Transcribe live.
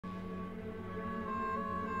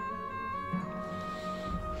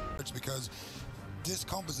because this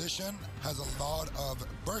composition has a lot of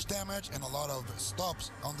burst damage and a lot of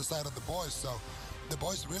stops on the side of the boys. So the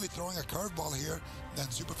boys really throwing a curveball here,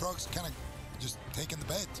 then Super Frogs kind of just taking the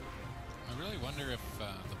bait. I really wonder if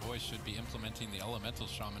the boys should be implementing the Elemental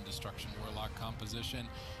Shaman Destruction Warlock composition.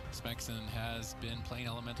 Smexon has been playing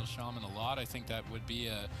Elemental Shaman a lot. I think that would be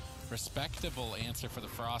a respectable answer for the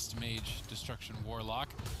Frost Mage Destruction Warlock.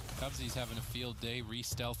 Cubsy's having a field day,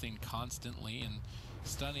 re-stealthing constantly and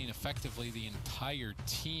stunning effectively the entire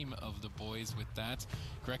team of the boys with that.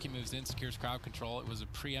 Grecki moves in, secures crowd control. It was a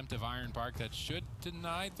preemptive Iron Bark that should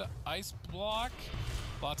deny the ice block.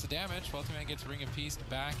 Lots of damage. Wealthy Man gets Ring of Peace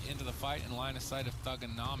back into the fight in line of sight of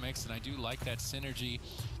Thugonomics, and I do like that synergy,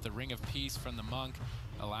 the Ring of Peace from the Monk,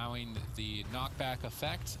 allowing the knockback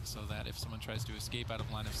effect so that if someone tries to escape out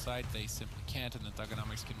of line of sight, they simply can't, and the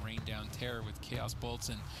Thugonomics can rain down terror with Chaos Bolts,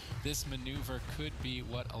 and this maneuver could be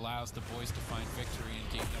what allows the boys to find victory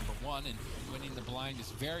in game number 1, and winning the blind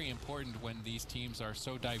is very important when these teams are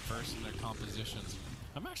so diverse in their compositions.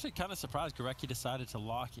 I'm actually kind of surprised Grecki decided to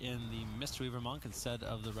lock in the Mistweaver Monk instead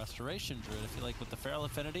of the Restoration Druid. I feel like with the Feral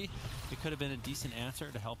Affinity, it could have been a decent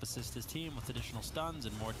answer to help assist his team with additional stuns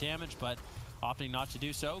and more damage, but opting not to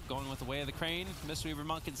do so, going with the Way of the Crane, Mistweaver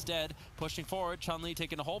Monk instead, pushing forward. Chun-Li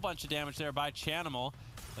taking a whole bunch of damage there by Chanimal,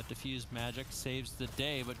 but Diffused Magic saves the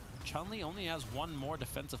day, but Chun-Li only has one more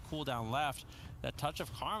defensive cooldown left. That Touch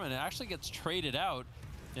of Karma, and it actually gets traded out.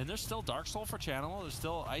 And there's still Dark Soul for Chanimal. There's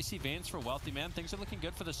still Icy Veins for Wealthy Man. Things are looking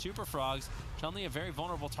good for the Super Frogs. Chun-Li a very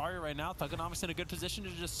vulnerable target right now. Thugonomics in a good position to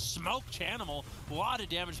just smoke Chanimal. A lot of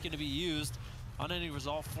damage going to be used. Unending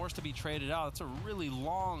Resolve forced to be traded out. It's a really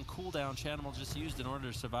long cooldown Chanimal just used in order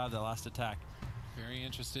to survive that last attack. Very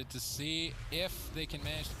interested to see if they can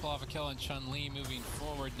manage to pull off a kill on Chun-Li moving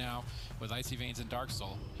forward now with Icy Veins and Dark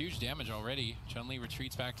Soul. Huge damage already. Chun-Li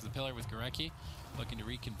retreats back to the pillar with Grecki, looking to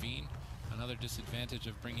reconvene. Another disadvantage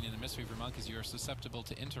of bringing in the Mistweaver Monk is you are susceptible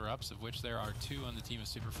to interrupts, of which there are 2 on the team of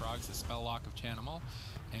Super Frogs, the Spell Lock of Chanimal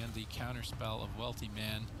and the Counter Spell of Wealthy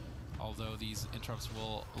Man. Although these interrupts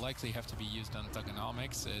will likely have to be used on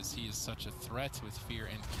Thugonomics, as he is such a threat with Fear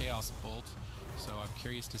and Chaos Bolt. So I'm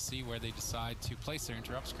curious to see where they decide to place their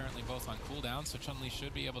interrupts, currently both on cooldown, so Chun-Li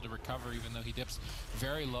should be able to recover even though he dips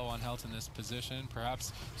very low on health in this position.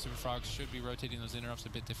 Perhaps Super Frogs should be rotating those interrupts a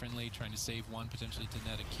bit differently, trying to save one potentially to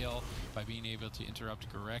net a kill by being able to interrupt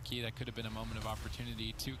Grecki. That could have been a moment of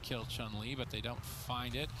opportunity to kill Chun-Li, but they don't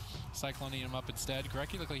find it. Cycloning him up instead.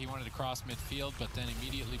 Grecki looked like he wanted to cross midfield, but then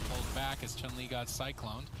immediately pulled back as Chun-Li got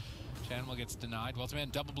cycloned. Chanimal gets denied. Wealthy Man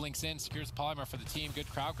double blinks in, secures Polymorph for the team. Good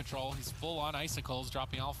crowd control. He's full on icicles,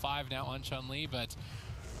 dropping all 5 now on Chun-Li, but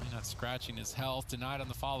not scratching his health. Denied on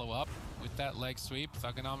the follow-up with that leg sweep.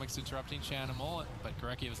 Thugonomics interrupting Chanimal, but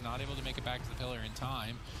Grecki was not able to make it back to the pillar in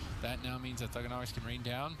time. That now means that Thugonomics can rain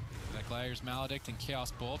down that Gladiator's Maledict and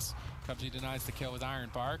Chaos Bolts. Cubsy denies the kill with Iron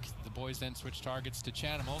Bark. The boys then switch targets to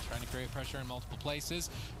Chanimal, trying to create pressure in multiple places.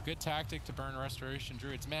 Good tactic to burn Restoration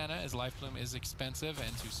Druid's mana, as Life Bloom is expensive,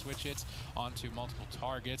 and to switch it onto multiple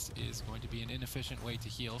targets is going to be an inefficient way to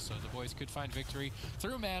heal. So the boys could find victory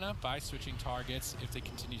through mana by switching targets if they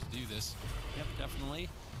continue to do this. Yep, definitely.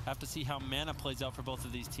 Have to see how mana plays out for both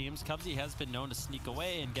of these teams. Cubsy has been known to sneak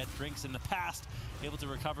away and get drinks in the past, able to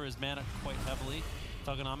recover his mana quite heavily.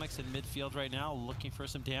 Thugonomics in midfield right now, looking for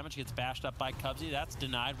some damage, gets bashed up by Cubsy. That's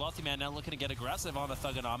denied. Wealthy Man now looking to get aggressive on a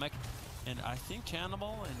Thugonomic. And I think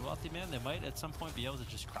Chanimal and Wealthy Man, they might at some point be able to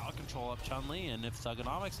just crowd control up Chun-Li. And if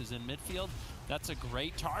Thugonomics is in midfield, that's a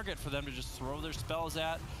great target for them to just throw their spells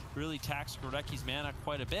at. Really tax Grecki's mana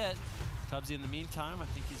quite a bit. Cubsy in the meantime, I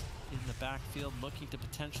think he's in the backfield looking to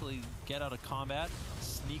potentially get out of combat,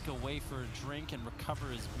 sneak away for a drink and recover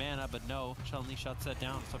his mana, but no, Chun-Li shuts that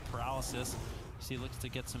down with a paralysis. He looks to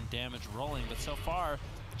get some damage rolling, but so far,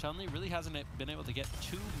 Chun-Li really hasn't been able to get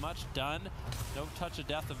too much done. No Touch of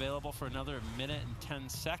Death available for another minute and 10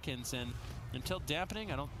 seconds, and until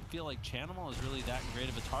dampening, I don't feel like Chanimal is really that great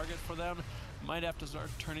of a target for them. Might have to start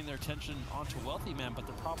turning their attention onto Wealthy Man, but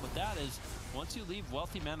the problem with that is, once you leave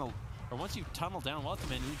Wealthy Man, or once you tunnel down Wealthy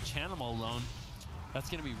Man, you leave Chanimal alone, that's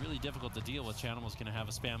going to be really difficult to deal with. Chanimal's going to have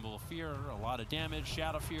a spammable Fear, a lot of damage,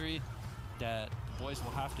 Shadow Fury, that the boys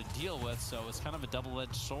will have to deal with, so it's kind of a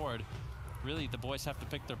double-edged sword. Really, the boys have to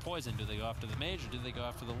pick their poison. Do they go after the mage or do they go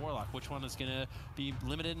after the warlock? Which one is going to be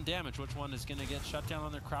limited in damage? Which one is going to get shut down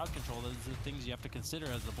on their crowd control? Those are the things you have to consider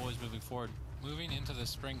as the boys moving forward. moving into the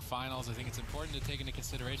spring finals, I think it's important to take into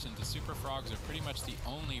consideration the Super Frogs are pretty much the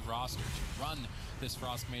only roster to run this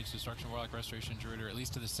Frost Mage Destruction Warlock Restoration Druid, or at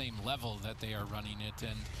least to the same level that they are running it.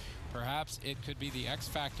 And perhaps it could be the X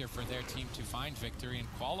factor for their team to find victory and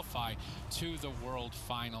qualify to the World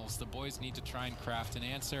Finals. The boys need to try and craft an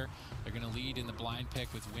answer. They're going to lead in the blind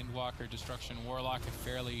pick with Windwalker, Destruction Warlock, a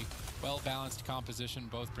fairly well-balanced composition,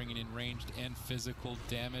 both bringing in ranged and physical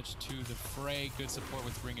damage to the fray. Good support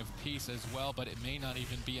with Ring of Peace as well, but it may not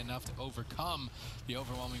even be enough to overcome the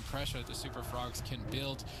overwhelming pressure that the Super Frogs can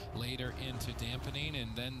build later into dampening.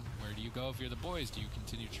 And then where do you go if you're the boys? Do you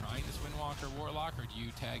continue trying this Windwalker Warlock, or do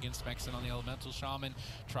you tag in Spexen on the Elemental Shaman,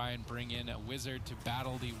 try and bring in a Wizard to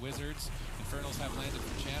battle the Wizards? Infernals have landed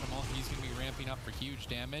for Chanimal. He's going to be ramping up for huge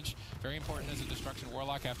damage. Very important as a Destruction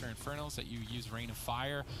Warlock after Infernals that you use Rain of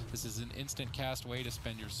Fire. This is an instant cast way to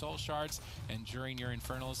spend your Soul Shards, and during your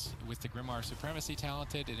Infernals with the Grimoire Supremacy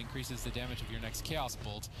talented, it increases the damage of your next Chaos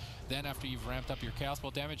Bolt. Then after you've ramped up your Chaos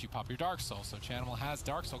Bolt damage, you pop your Dark Soul. So Chanimal has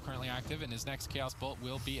Dark Soul currently active, and his next Chaos Bolt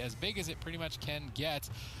will be as big as it pretty much can get.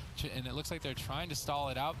 And it looks like they're trying to stall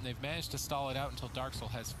it out, and they've managed to stall it out until Dark Soul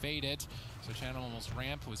has faded. So Chanimal's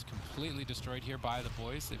ramp was completely destroyed here by the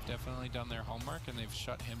boys. They've definitely done their homework, and they've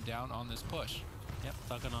shut him down on this push. Yep,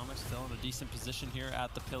 Thugonomics still in a decent position here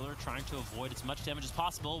at the pillar, trying to avoid as much damage as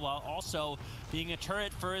possible while also being a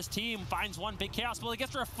turret for his team. Finds one big Chaos Bolt, it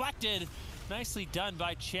gets reflected. Nicely done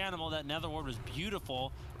by Chanimal. That Nether Ward was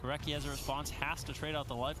beautiful. Gorecki, as a response, has to trade out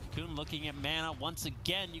the Life Cocoon. Looking at mana once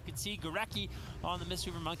again, you can see Gorecki on the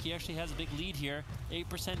Mistweaver Monkey actually has a big lead here.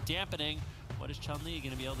 8% dampening. What is Chun-Li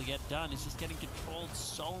going to be able to get done? He's just getting controlled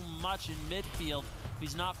so much in midfield.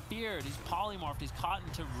 He's not feared. He's polymorphed. He's caught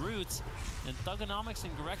into roots. And Thugonomics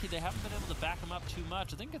and Gorecki, they haven't been able to back him up too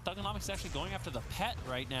much. I think Thugonomics is actually going after the pet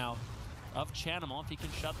right now of Chanimal. If he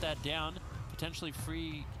can shut that down, potentially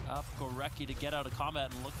free up Gorecki to get out of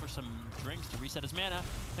combat and look for some drinks to reset his mana.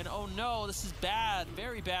 And oh no, this is bad.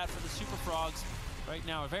 Very bad for the Super Frogs right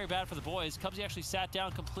now. Very bad for the boys. Cubsy actually sat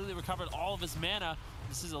down, completely recovered all of his mana.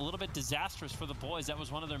 This is a little bit disastrous for the boys. That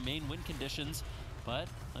was one of their main win conditions. But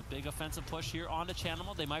a big offensive push here onto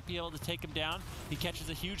Chanimal. They might be able to take him down. He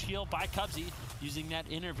catches a huge heal by Cubsy, using that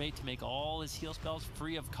Innervate to make all his heal spells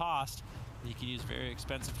free of cost. He can use very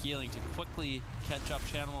expensive healing to quickly catch up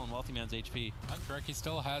Chanimal and Wealthy Man's HP. Gorecki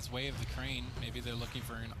still has Way of the Crane. Maybe they're looking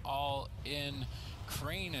for an all-in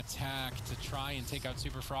Crane attack to try and take out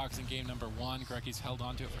Super Frogs in game number 1. Gorecki's held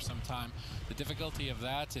on to it for some time. The difficulty of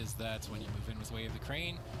that is that when you move in with Way of the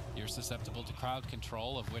Crane, you're susceptible to crowd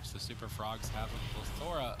control, of which the Super Frogs have a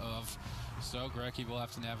plethora of. So Gorecki will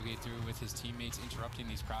have to navigate through with his teammates interrupting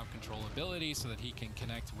these crowd control abilities so that he can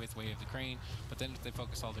connect with Way of the Crane. But then if they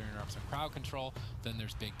focus all their interrupts on crowd control, then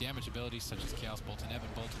there's big damage abilities such as Chaos Bolt and Ebon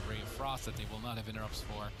Bolt and Ray of Frost that they will not have interrupts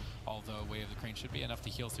for, although Way of the Crane should be enough to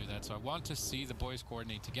heal through that. So I want to see the boys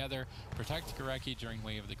coordinate together, protect Gorecki during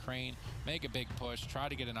Way of the Crane, make a big push, try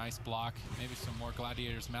to get an ice block, maybe some more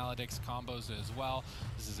Gladiators, Maledicts combos as well.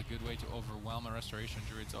 This is a good way to overwhelm a Restoration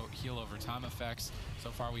Druid's heal over time effects. So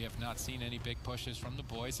far we have not seen any big pushes from the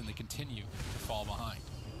boys, and they continue to fall behind.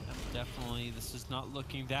 Definitely, this is not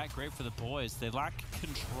looking that great for the boys. They lack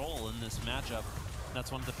control in this matchup. That's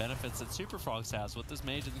one of the benefits that Super Frogs has. With this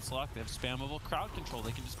mage in this lock, they have spammable crowd control.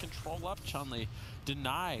 They can just control up Chun-Li,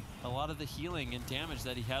 deny a lot of the healing and damage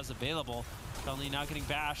that he has available. Chun-Li now getting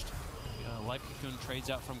bashed. Life Cocoon trades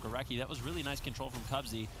out from Gorecki. That was really nice control from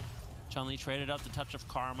Cubsy. Chun-Li traded out the Touch of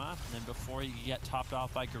Karma, and then before he could get topped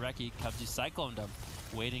off by Gorecki, Cubsy cycloned him,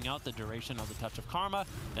 waiting out the duration of the Touch of Karma.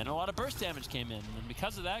 Then a lot of burst damage came in, and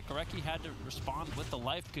because of that, Gorecki had to respond with the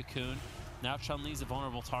Life Cocoon. Now Chun-Li's a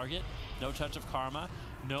vulnerable target. No Touch of Karma,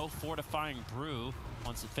 no Fortifying Brew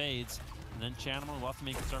once it fades. And then Chanimal and Wealthy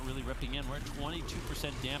Man can start really ripping in. We're at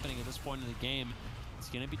 22% dampening at this point in the game. It's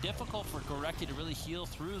going to be difficult for Gorecki to really heal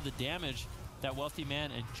through the damage that Wealthy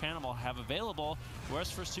Man and Chanimal have available,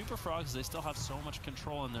 whereas for Super Frogs, they still have so much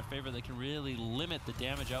control in their favor, they can really limit the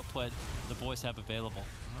damage output the boys have available.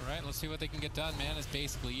 All right, let's see what they can get done. Man is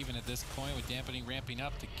basically even at this point with dampening ramping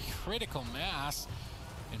up to critical mass.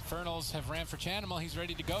 Infernals have ran for Chanimal. He's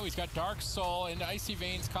ready to go. He's got Dark Soul and Icy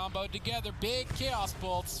Veins comboed together. Big Chaos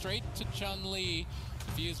Bolt straight to Chun-Li.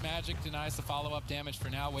 Diffuse Magic denies the follow-up damage for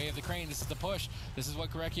now. Way of the Crane, this is the push. This is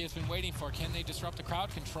what Gorecki has been waiting for. Can they disrupt the crowd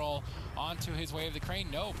control onto his Way of the Crane?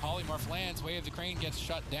 No, Polymorph lands. Way of the Crane gets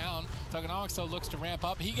shut down. Thugonomics, though, looks to ramp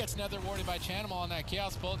up. He gets nether warded by Chanimal on that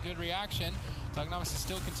Chaos Bolt. Good reaction. Thugonomics is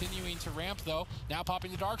still continuing to ramp, though. Now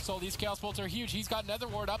popping the Dark Soul. These Chaos Bolts are huge. He's got nether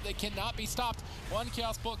ward up. They cannot be stopped. One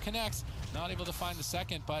Chaos Bolt connects. Not able to find the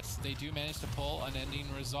second, but they do manage to pull an ending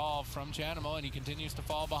resolve from Chanimal, and he continues to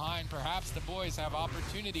fall behind. Perhaps the boys have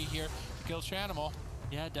opportunity here to kill Chanimal.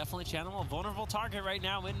 Yeah, definitely Chanimal. Vulnerable target right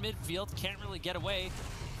now in midfield. Can't really get away.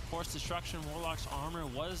 Force Destruction, Warlock's armor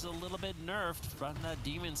was a little bit nerfed from that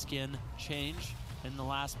demon skin change in the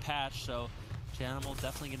last patch, so Chanimal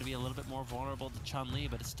definitely going to be a little bit more vulnerable to Chun-Li,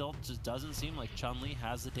 but it still just doesn't seem like Chun-Li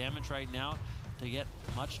has the damage right now to get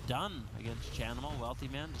much done against Chanimal. Wealthy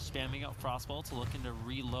Man just spamming out Frostbolts, looking to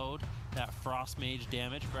reload that Frost Mage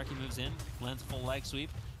damage. Grecky moves in, lands full leg sweep.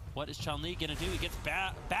 What is Chun-Li gonna do? He gets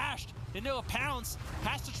bashed into a pounce,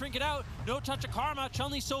 has to trinket out, no touch of karma.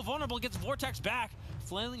 Chun-Li so vulnerable, gets Vortex back,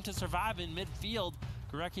 flailing to survive in midfield.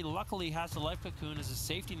 Gorecki luckily has the life cocoon as a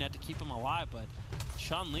safety net to keep him alive, but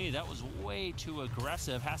Chun-Li, that was way too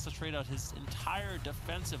aggressive, has to trade out his entire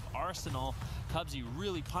defensive arsenal. Cubsy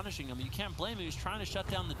really punishing him. You can't blame him, he's trying to shut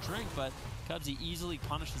down the drink, but Cubsy easily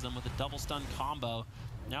punishes him with a double stun combo.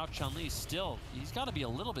 Now Chun-Li still, he's got to be a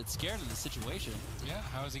little bit scared in this situation. Yeah,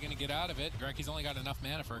 how is he going to get out of it? Gorecki's only got enough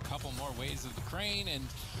mana for a couple more waves of the Crane, and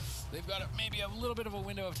they've got maybe a little bit of a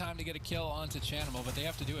window of time to get a kill onto Chanimal, but they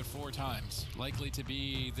have to do it 4 times. Likely to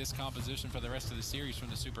be this composition for the rest of the series from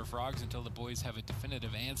the Super Frogs until the boys have a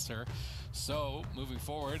definitive answer. So, moving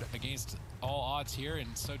forward against all odds here,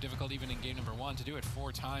 and so difficult even in game number 1, to do it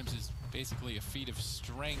 4 times is basically a feat of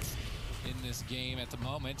strength in this game at the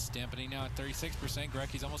moment. Dampening now at 36%.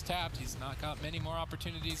 Gorecki's almost tapped. He's not got many more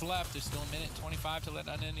opportunities left. There's still a minute and 25 to let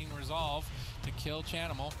Unending resolve to kill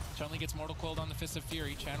Chanimal. Chun-Li gets Mortal Coiled on the Fist of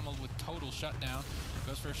Fury. Chanimal with total shutdown.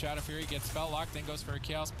 Goes for a Shadow Fury, gets Spell Locked, then goes for a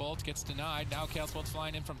Chaos Bolt, gets denied. Now Chaos Bolt's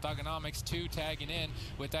flying in from Thugonomics, 2 tagging in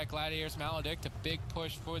with that Gladiator's Maledict. A big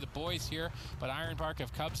push for the boys here, but Iron Bark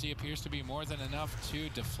of Cubsy appears to be more than enough to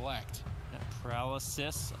deflect. That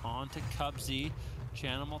paralysis onto Cubsy.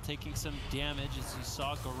 Chanimal taking some damage as you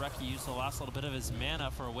saw Gorecki use the last little bit of his mana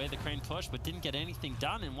for away the Crane push, but didn't get anything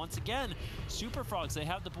done. And once again, Super Frogs, they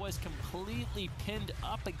have the boys completely pinned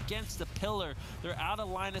up against the pillar. They're out of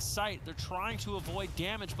line of sight. They're trying to avoid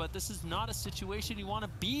damage, but this is not a situation you want to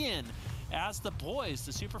be in. As the boys,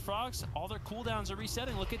 the Super Frogs, all their cooldowns are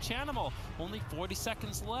resetting. Look at Chanimal, only 40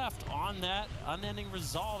 seconds left on that Unending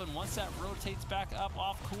Resolve, and once that rotates back up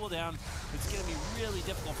off cooldown, it's going to be really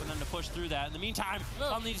difficult for them to push through that. In the meantime,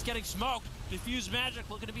 Chun-Li just getting smoked. Diffuse Magic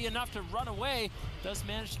looking to be enough to run away. Does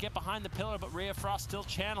manage to get behind the pillar, but Ray of Frost still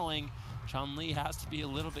channeling. Chun-Li has to be a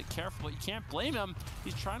little bit careful, but you can't blame him.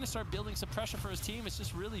 He's trying to start building some pressure for his team. It's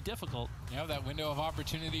just really difficult. Yeah, that window of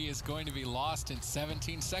opportunity is going to be lost in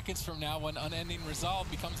 17 seconds from now when Unending Resolve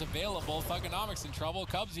becomes available. Thugonomics in trouble.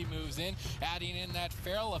 Cubsy moves in, adding in that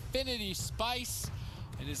Feral Affinity spice.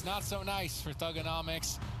 It is not so nice for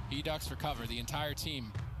Thugonomics. He ducks for cover. The entire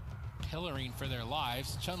team pillaring for their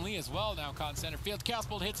lives. Chun-Li as well now caught in center field. Chaos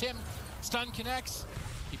Bolt hits him. Stun connects.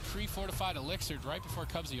 He pre-fortified Elixired right before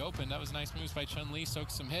Cubsy opened. That was nice moves by Chun-Li,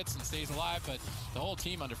 soaks some hits and stays alive, but the whole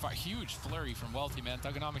team under fire. Huge flurry from Wealthy Man.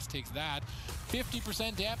 Thugonomics takes that.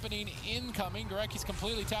 50% dampening incoming. Gorecki's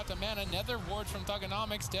completely tapped on mana. Nether Ward from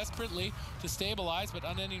Thugonomics desperately to stabilize, but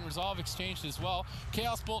Unending Resolve exchanged as well.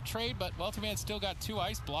 Chaos Bolt trade, but Wealthy Man still got 2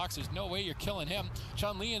 ice blocks. There's no way you're killing him.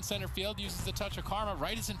 Chun-Li in center field uses the Touch of Karma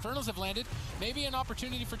right as Infernals have landed. Maybe an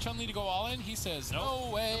opportunity for Chun-Li to go all in. He says, no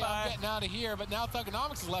way, I'm getting out of here, but now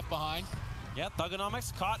Thugonomics is left behind. Yeah,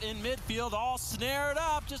 Thugonomics caught in midfield, all snared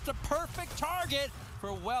up. Just a perfect target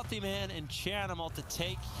for Wealthy Man and Chanimal to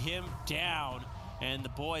take him down. And the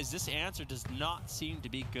boys, this answer does not seem to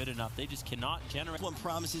be good enough. They just cannot generate. One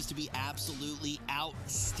promises to be absolutely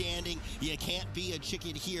outstanding. You can't be a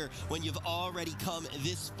chicken here when you've already come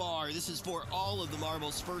this far. This is for all of the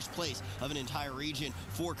marbles, first place of an entire region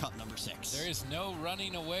for Cup number 6. There is no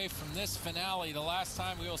running away from this finale. The last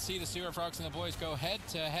time we will see the Super Frogs and the boys go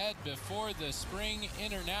head-to-head before the Spring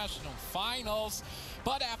International Finals.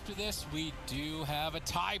 But after this, we do have a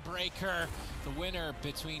tiebreaker. The winner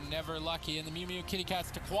between Never Lucky and the Mew Mew Kitty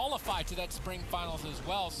Cats to qualify to that Spring Finals as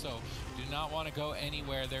well. So do not want to go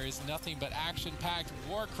anywhere. There is nothing but action-packed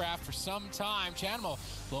Warcraft for some time. Chanimal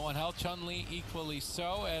low on health, Chun-Li equally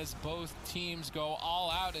so, as both teams go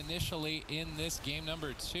all out initially in this game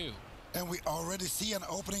number 2. And we already see an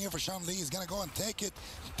opening here for Chun-Li. He's going to go and take it.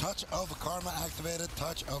 Touch of Karma activated,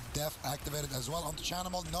 Touch of Death activated as well onto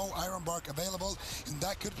Chanimal. No Iron Bark available, and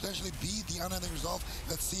that could potentially be the Unending Resolve.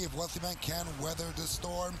 Let's see if Wealthy Man can weather the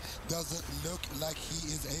storm. Does it look like he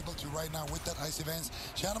is able to right now with that Icy Veins?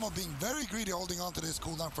 Chanimal being very greedy, holding on to this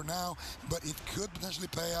cooldown for now, but it could potentially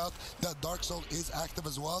pay out. That Dark Soul is active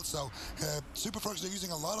as well, so Super Frogs are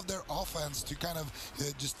using a lot of their offense to kind of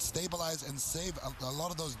just stabilize and save a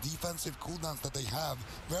lot of those defense defensive cooldowns that they have.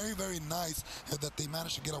 Very, very nice that they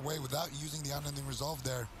managed to get away without using the unending resolve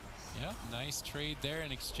there. Yeah, nice trade there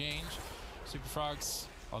in exchange. Super Frogs,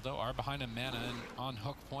 although are behind a mana and on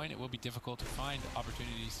hook point, it will be difficult to find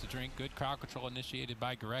opportunities to drink. Good crowd control initiated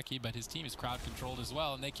by Gorecki, but his team is crowd controlled as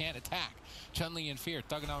well, and they can't attack. Chun-Li and Fear,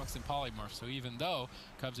 Thugonomics and Polymorph. So even though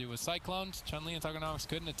Cubsy was cycloned, Chun-Li and Thugonomics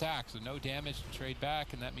couldn't attack, so no damage to trade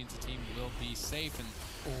back, and that means the team will be safe. And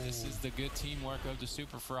this is the good teamwork of the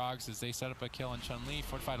Super Frogs as they set up a kill on Chun-Li.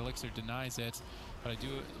 Fortified Elixir denies it, but I do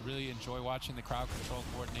really enjoy watching the crowd control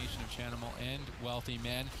coordination of Chanimal and Wealthy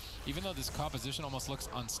Man. Even though this composition almost looks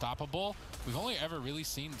unstoppable, we've only ever really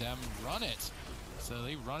seen them run it. So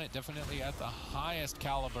they run it definitely at the highest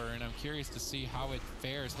caliber, and I'm curious to see how it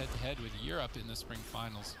fares head-to-head with Europe in the spring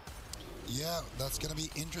finals. Yeah, that's going to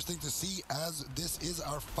be interesting to see, as this is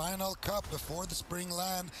our final cup before the spring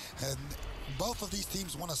LAN, and both of these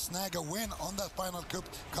teams want to snag a win on that final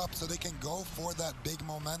cup so they can go for that big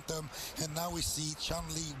momentum. And now we see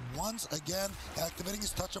Chun-Li once again activating his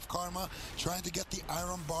Touch of Karma, trying to get the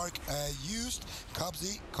Iron Bark used.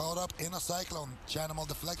 Cubsy caught up in a Cyclone. Chanimal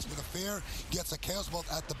deflects with a Fear, gets a Chaos Bolt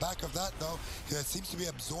at the back of that though. It seems to be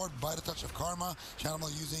absorbed by the Touch of Karma.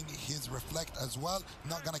 Chanimal using his Reflect as well.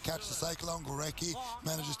 Not going to catch the Cyclone. Gorecki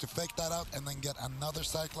manages to fake that out and then get another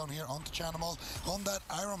Cyclone here onto Chanimal. On that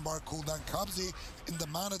Iron Bark cooldown, Cubsy in the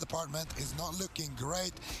mana department is not looking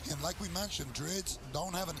great, and like we mentioned, Druids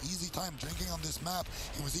don't have an easy time drinking on this map,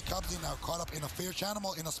 and we see Cubsy now caught up in a Fear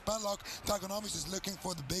Chanimal in a spell lock. Thugonomics is looking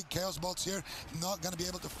for the big Chaos Bolts here, not going to be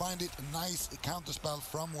able to find it. Nice counter spell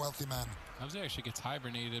from Wealthy Man. Cubsy actually gets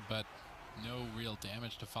hibernated, but no real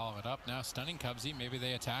damage to follow it up. Now stunning Cubsy, maybe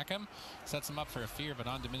they attack him, sets him up for a Fear, but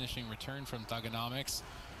on diminishing return from Thugonomics.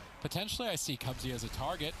 Potentially, I see Cubsy as a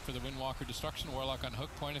target for the Windwalker Destruction Warlock on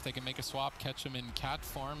hook point. If they can make a swap, catch him in cat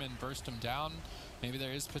form and burst him down, maybe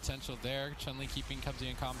there is potential there. Chun-Li keeping Cubsy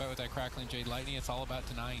in combat with that Crackling Jade Lightning. It's all about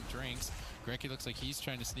denying drinks. Gorecki looks like he's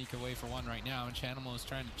trying to sneak away for one right now, and Chanimal is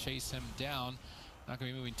trying to chase him down. Not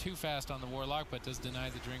going to be moving too fast on the Warlock, but does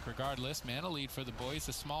deny the drink regardless. Mana lead for the boys.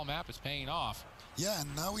 The small map is paying off. Yeah,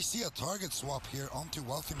 and now we see a target swap here onto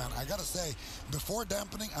Wealthy Man. I gotta say, before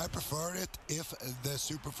dampening, I prefer it if the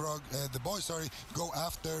Super Frog, the boys, sorry, go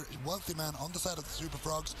after Wealthy Man on the side of the Super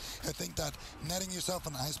Frogs. I think that netting yourself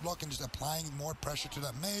an ice block and just applying more pressure to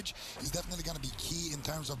that mage is definitely gonna be key in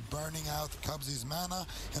terms of burning out Cubsy's mana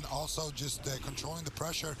and also just controlling the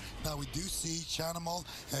pressure. Now we do see Chanimal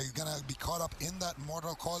gonna be caught up in that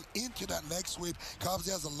Mortal Coil into that leg sweep.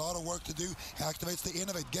 Cubsy has a lot of work to do. He activates the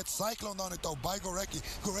Innovate, gets Cycloned on it though by Gorecki.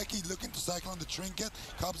 Gorecki looking to Cyclone the Trinket.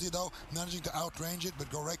 Cubsy though managing to outrange it, but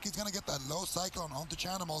Gorecki's gonna get that low Cyclone onto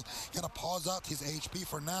Chanimal. Gonna pause out his HP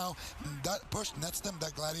for now. That push nets them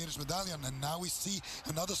that Gladiator's Medallion, and now we see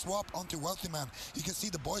another swap onto Wealthy Man. You can see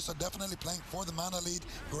the boys are definitely playing for the mana lead.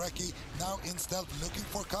 Gorecki now in stealth looking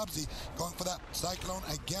for Cubsy, going for that Cyclone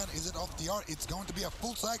again. Is it off the art? It's going to be a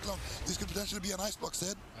full Cyclone. This could potentially be an ice block,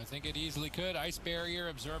 Sid. I think it easily could. Ice Barrier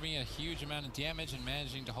absorbing a huge amount of damage and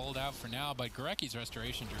managing to hold out for now, but Gorecki's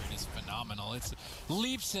Restoration Druid is phenomenal. It's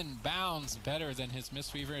leaps and bounds better than his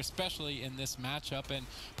Mistweaver, especially in this matchup, and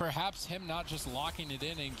perhaps him not just locking it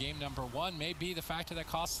in game number one may be the factor that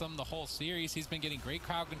costs them the whole series. He's been getting great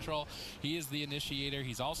crowd control. He is the initiator.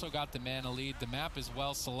 He's also got the mana lead. The map is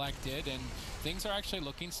well selected, and things are actually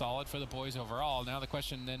looking solid for the boys overall. Now the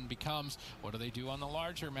question then becomes, what do they do on the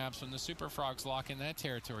larger maps when the Super Frogs lock in that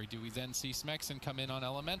territory? Do we then see Smexen come in on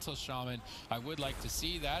Elemental Shaman? I would like to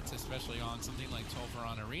see that, especially on something like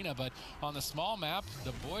Tolvaron Arena, but on the small map,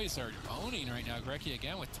 the boys are owning right now. Gorecki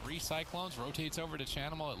again with 3 Cyclones, rotates over to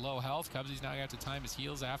Chanimal at low health. Cubsy's now got to time his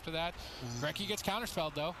heals after that. Gorecki gets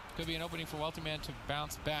counterspelled though. Could be an opening for Wealthy Man to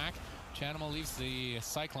bounce back. Chanimal leaves the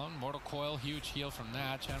Cyclone. Mortal Coil, huge heal from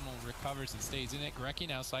that. Chanimal recovers and stays in it. Gorecki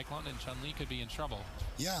now Cyclone, and Chun-Li could be in trouble.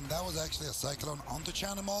 Yeah, and that was actually a Cyclone onto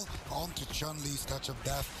Chanimal, onto Chun-Li's Touch of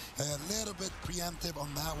Death. A little bit preemptive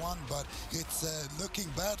on that one, but it's looking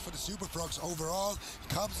bad for the Super Frogs overall.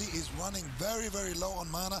 Cubsy is running very, very low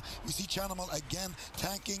on mana. We see Chanimal again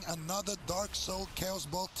tanking another Dark Soul Chaos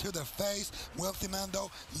Bolt to the face. Wealthy Man,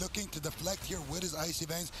 though, looking to deflect here with his Icy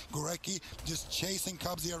Veins. Gorecki just chasing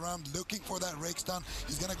Cubsy around, looking for that rake stun.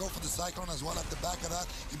 He's gonna go for the Cyclone as well at the back of that.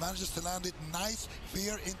 He manages to land it. Nice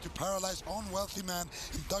Fear into Paralyze on Wealthy Man.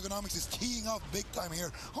 And Thugonomics is teeing off big time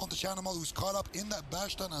here onto Chanimal, who's caught up in that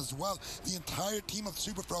bash stun as well. The entire team of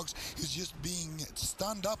Super Frogs is just being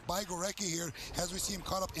stunned up by Gorecki here as we see him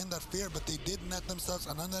caught up in that Fear, but they did net themselves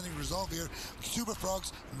an unending resolve here. Super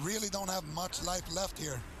Frogs really don't have much life left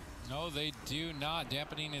here. No, they do not.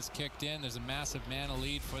 Dampening is kicked in. There's a massive mana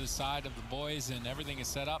lead for the side of the boys, and everything is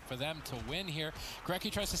set up for them to win here. Grecky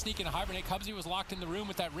tries to sneak in a hibernate. Cubsy was locked in the room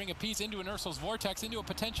with that ring of peace into an Ursul's Vortex, into a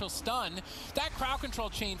potential stun. That crowd control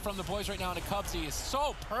chain from the boys right now into Cubsy is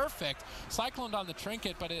so perfect. Cycloned on the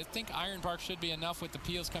trinket, but I think Ironbark should be enough with the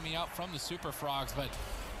peels coming out from the Super Frogs. But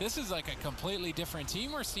this is like a completely different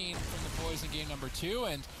team we're seeing from the boys in game number 2,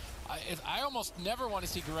 and I almost never want to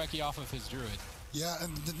see Gorecki off of his Druid. Yeah,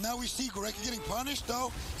 and now we see Gorecki getting punished,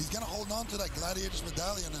 though. He's going to hold on to that Gladiator's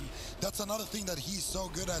Medallion, and that's another thing that he's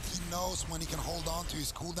so good at. He knows when he can hold on to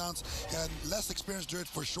his cooldowns. And less experienced Druid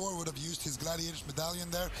for sure would have used his Gladiator's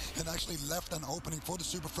Medallion there and actually left an opening for the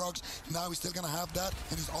Super Frogs. Now he's still going to have that,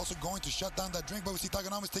 and he's also going to shut down that drink, but we see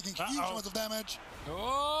Tagonomics taking huge amounts of damage.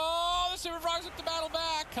 Oh, the Super Frogs took the battle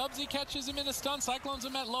back. Cubsy catches him in a stun. Cyclones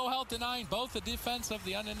him at low health, denying both the defense of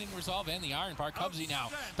the Unending Resolve and the Ironbark. Cubsy now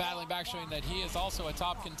battling back, showing that he is also a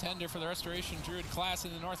top contender for the Restoration Druid class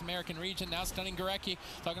in the North American region. Now stunning Gorecki.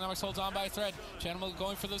 Thugonomics holds on by a thread. Chanimal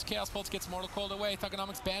going for those Chaos Bolts, gets Mortal Cold away.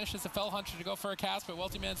 Thugonomics banishes the Fell Hunter to go for a cast, but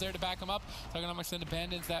Wealthy Man's there to back him up. Thugonomics then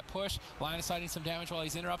abandons that push. Line of sighting some damage while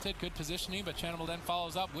he's interrupted. Good positioning, but Chanimal then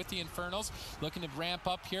follows up with the Infernals. Looking to ramp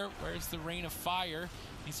up here. Where's the Rain of Fire?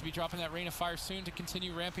 Needs to be dropping that Rain of Fire soon to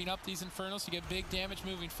continue ramping up these Infernals to get big damage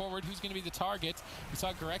moving forward. Who's going to be the target? We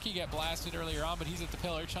saw Gorecki get blasted earlier on, but he's at the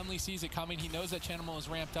pillar. Chun-Li sees it coming. He knows that Chanimal is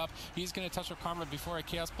ramped up. He's going to touch with Karma before a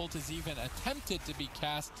Chaos Bolt is even attempted to be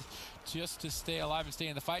cast, just to stay alive and stay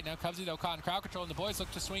in the fight. Now Cubsy, though, caught in crowd control, and the boys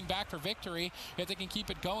look to swing back for victory if they can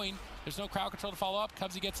keep it going. There's no crowd control to follow up.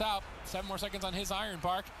 Cubsy gets out. 7 more seconds on his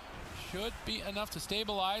Ironbark. Should be enough to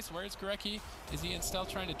stabilize. Where's Gorecki? Is he in stealth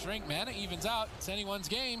trying to drink? Mana evens out. It's anyone's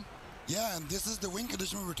game. Yeah, and this is the win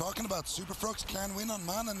condition we were talking about. Super Frogs can win on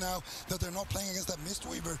mana now that they're not playing against that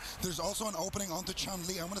Mistweaver. There's also an opening onto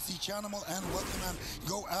Chun-Li. I want to see Chanimal and Wealthy Man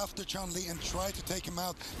go after Chun-Li and try to take him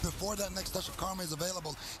out before that next touch of Karma is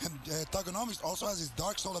available. And Thugonomics also has his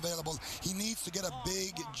Dark Soul available. He needs to get a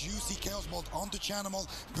big, juicy Chaos Bolt onto Chanimal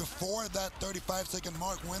before that 35-second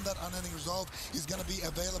mark, when that Unending Resolve is going to be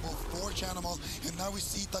available for Chanimal. And now we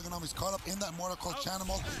see Thugonomics caught up in that Mortal called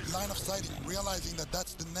Chanimal. Line of sight, realizing that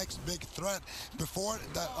that's the next big threat. Before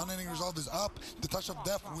that Unending Resolve is up, the Touch of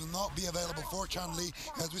Death will not be available for Chun-Li,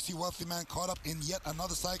 as we see Wealthy Man caught up in yet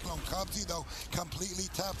another Cyclone. Cubsy, though, completely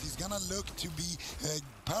tapped. He's gonna look to be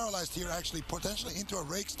paralyzed here, actually, potentially into a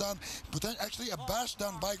Rake stun, actually a bash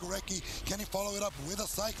stun by Gorecki. Can he follow it up with a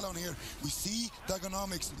Cyclone here? We see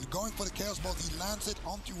Thugonomics going for the Chaos Bolt. He lands it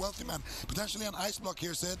onto Wealthy Man. Potentially an Ice Block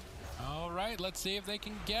here, Sid. All right, let's see if they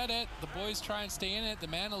can get it. The boys try and stay in it. The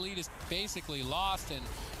mana lead is basically lost, and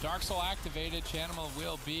Dark Soul activated. Chanimal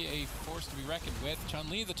will be a force to be reckoned with.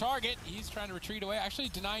 Chun-Li, the target. He's trying to retreat away, actually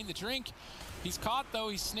denying the drink. He's caught, though.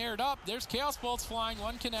 He's snared up. There's Chaos Bolts flying.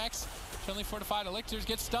 One connects. Chun-Li fortified elixirs,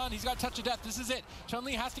 gets stunned. He's got Touch of Death. This is it.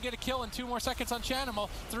 Chun-Li has to get a kill in 2 more seconds on Chanimal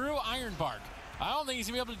through Ironbark. I don't think he's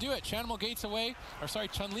going to be able to do it. Chanimal gates away, or sorry,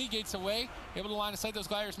 Chun-Li gates away, able to line of sight those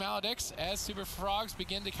Gladiators Maledicts as Super Frogs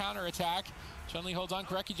begin to counterattack. Chun-Li holds on,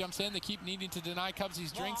 Gorecki jumps in. They keep needing to deny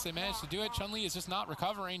Cubsy's drinks. They manage to do it. Chun-Li is just not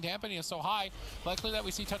recovering. Dampening is so high. Likely that we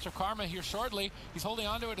see Touch of Karma here shortly. He's holding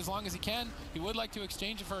on to it as long as he can. He would like to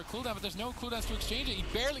exchange it for a cooldown, but there's no cooldowns to exchange it. He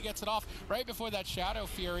barely gets it off right before that Shadow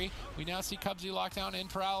Fury. We now see Cubsy locked down in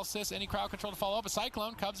paralysis. Any crowd control to follow up. A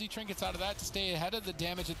Cyclone. Cubsy trinkets out of that to stay ahead of the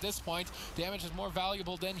damage at this point. Damage is more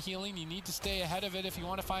valuable than healing. You need to stay ahead of it if you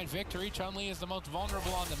want to find victory. Chun-Li is the most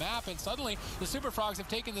vulnerable on the map, and suddenly the Super Frogs have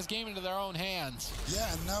taken this game into their own hands. Yeah,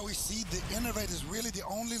 and now we see the Innervate is really the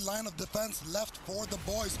only line of defense left for the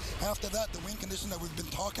boys. After that, the win condition that we've been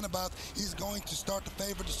talking about is going to start to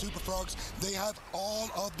favor the Super Frogs. They have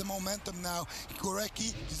all of the momentum now.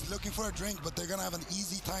 Gorecki is looking for a drink, but they're going to have an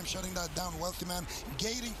easy time shutting that down. Wealthy Man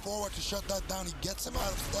gating forward to shut that down. He gets him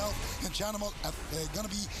out of stealth, and Chanimal going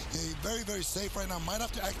to be very, very safe right now. Might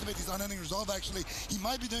have to activate his Unending Resolve, actually. He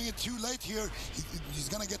might be doing it too late here. He's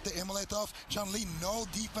going to get the Immolate off. Chun-Li, no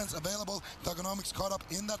defense available. Thugonomics caught up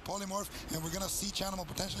in that polymorph, and we're going to see Chanimal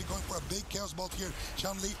potentially going for a big Chaos Bolt here.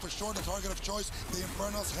 Chun-Li, for sure, the target of choice. The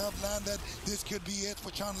Infernals have landed. This could be it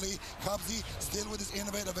for Chun-Li. Cubsy, still with his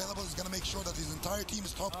Innovate available, is going to make sure that his entire team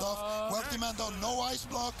is topped off. Wealthy Man, though, no Ice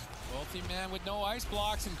Block. Wealthy Man with no ice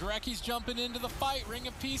blocks, and Gorecki's jumping into the fight. Ring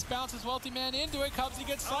of Peace bounces Wealthy Man into it. Cubsy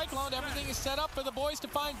gets cycloned. Everything is set up for the boys to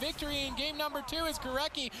find victory in game number 2 as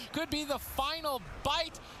Gorecki could be the final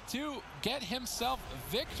bite to get himself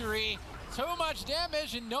victory. Too much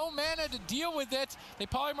damage and no mana to deal with it. They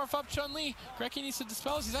polymorph up Chun-Li. Gorecki needs to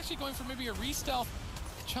dispel this. He's actually going for maybe a re-stealth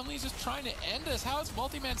Chun-Li's just trying to end this. How is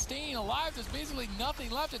Multi-Man staying alive? There's basically nothing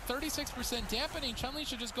left at 36% dampening. Chun-Li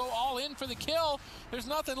should just go all in for the kill. There's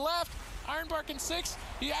nothing left. Ironbark in 6.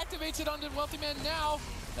 He activates it onto Multi-Man now.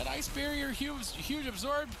 That ice barrier, huge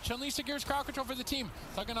absorb. Chun-Li secures crowd control for the team.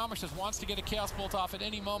 Thugonomics just wants to get a Chaos Bolt off at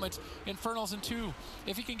any moment. Infernals in 2.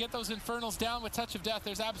 If he can get those Infernals down with Touch of Death,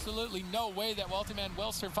 there's absolutely no way that Multi-Man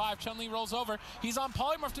will survive. Chun-Li rolls over. He's on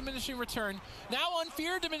Polymorph Diminishing Return. Now on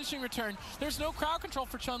Fear Diminishing Return. There's no crowd control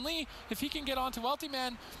for Chun-Li. If he can get onto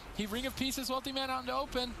Multi-Man, he Ring of Pieces Multi-Man out into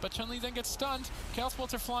open, but Chun-Li then gets stunned. Chaos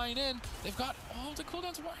Bolts are flying in. They've got all the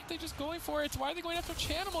cooldowns. Why aren't they just going for it? Why are they going after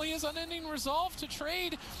Chanimal? He has Unending Resolve to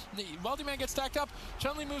trade. The Multi-Man gets stacked up.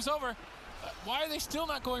 Chun-Li moves over. Why are they still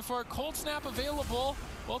not going for it? Cold Snap available.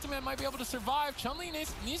 Multi-Man might be able to survive. Chun-Li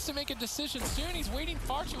needs to make a decision soon. He's waiting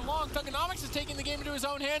far too long. Thugonomics is taking the game into his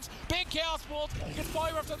own hands. Big Chaos Bolt. Gets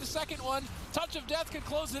Polymorphed on the second one. Touch of Death could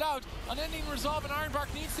close it out. Unending Resolve and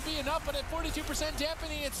Ironbark needs to be enough, but at 42%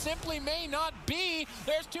 dampening, it simply may not be.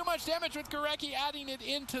 There's too much damage with Gorecki adding it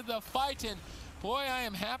into the fight, and boy, I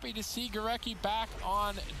am happy to see Gorecki back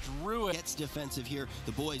on Druid. Gets defensive here.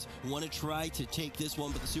 The boys want to try to take this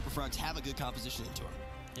one, but the Super Frogs have a good composition into him.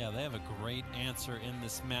 Yeah, they have a great answer in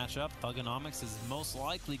this matchup. Thugonomics is most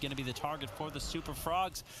likely going to be the target for the Super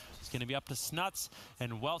Frogs. It's going to be up to Snuts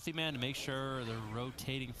and Wealthy Man to make sure they're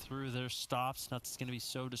rotating through their stops. Snuts is going to be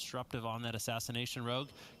so disruptive on that Assassination Rogue.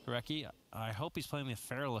 Gorecki, I hope he's playing the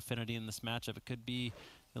Feral Affinity in this matchup. It could be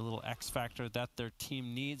the little X factor that their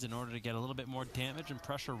team needs in order to get a little bit more damage and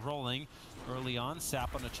pressure rolling early on.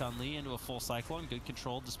 Sap onto Chun-Li into a full Cyclone. Good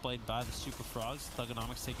control displayed by the Super Frogs.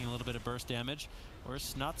 Thugonomics taking a little bit of burst damage. Where's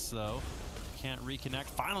Snuts, though? Can't reconnect.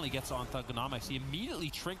 Finally gets on Thugonomics. He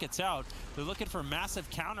immediately trinkets out. They're looking for massive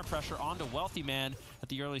counter pressure onto Wealthy Man at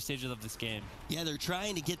the early stages of this game. Yeah, they're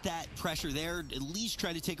trying to get that pressure there, at least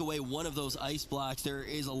try to take away one of those ice blocks. There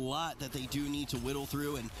is a lot that they do need to whittle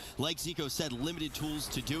through, and like Zico said, limited tools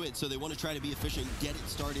to do it, so they want to try to be efficient, get it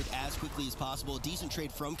started as quickly as possible. A decent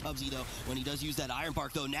trade from Cubsy, though, when he does use that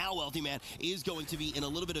Ironbark, though. Now Wealthy Man is going to be in a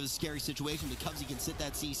little bit of a scary situation, but Cubsy can sit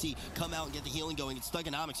that CC, come out and get the healing going. It's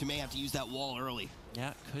Thugonomics who may have to use that wall early.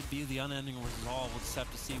 Yeah, it could be the Unending Resolve. We'll just have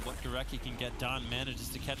to see what Gorecki can get done. Manages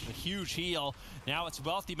to catch a huge heal. Now it's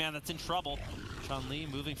Wealthy Man that's in trouble. Chun-Li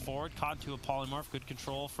moving forward, caught into a Polymorph. Good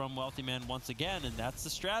control from Wealthy Man once again, and that's the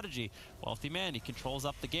strategy. Wealthy Man, he controls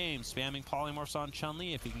up the game, spamming Polymorphs on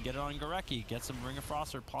Chun-Li. If he can get it on Gorecki, get some Ring of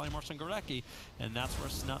Frost or Polymorphs on Gorecki, and that's where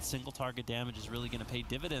Snuts single target damage is really going to pay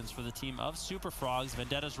dividends for the team of Super Frogs.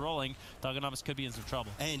 Vendetta's rolling. Thugonomics could be in some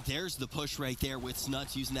trouble. And there's the push right there with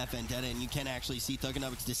Snuts using that Vendetta, and you can actually see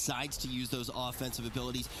Thugonomics decides to use those offensive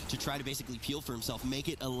abilities to try to basically peel for himself, make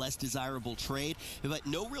it a less desirable trade, but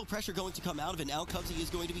no real pressure going to come out of it. Now Cubsy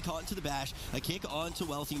is going to be caught into the bash, a kick onto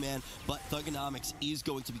Wealthy Man, but Thugonomics is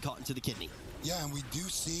going to be caught into the kidney. Yeah, and we do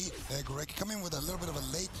see Gorecki come in with a little bit of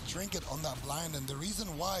a late trinket on that blind, and the reason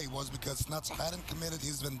why was because Snuts hadn't committed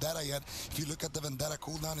his Vendetta yet. If you look at the Vendetta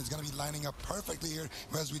cooldown, it's going to be lining up perfectly here,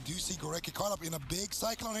 whereas we do see Gorecki caught up in a big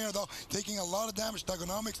Cyclone here, though, taking a lot of damage.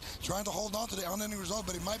 Thugonomics trying to hold on to the Unending Resolve,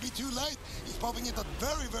 but it might be too late. He's popping it at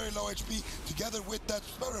very, very low HP. Together with that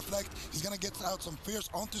Spell Reflect, he's going to get out some Fierce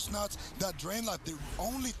onto Snuts. That Drain Life, the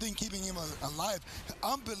only thing keeping him alive.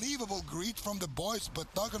 Unbelievable greed from the boys,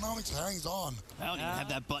 but Thugonomics hangs on. I don't even have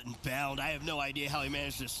that button bound. I have no idea how he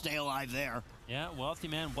managed to stay alive there. Yeah, Wealthy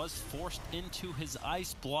Man was forced into his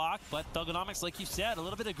ice block, but Thugonomics, like you said, a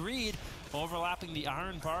little bit of greed, overlapping the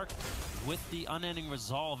Ironbark with the Unending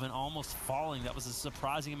Resolve and almost falling. That was a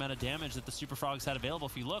surprising amount of damage that the Super Frogs had available.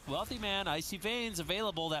 If you look, Wealthy Man, Icy Veins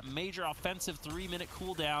available, that major offensive 3-minute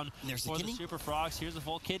cooldown for the Super Frogs. Here's a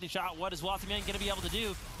full kidney shot. What is Wealthy Man going to be able to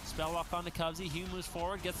do? Spell lock onto Cubsy. He moves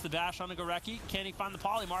forward, gets the bash onto Gorecki. Can he find the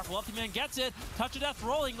Polymorph? Wealthy Man gets it. Touch of Death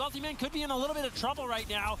rolling. Wealthy Man could be in a little bit of trouble right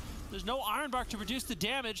now. There's no Ironbark to reduce the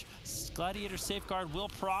damage. Gladiator Safeguard will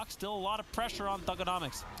proc. Still a lot of pressure on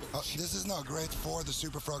Thugonomics. This is not great for the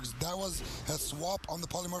Super Frogs. That was a swap on the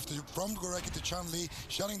Polymorph from Gorecki to Chun-Li,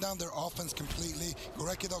 shutting down their offense completely.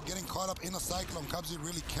 Gorecki, though, getting caught up in a Cyclone. Cubsy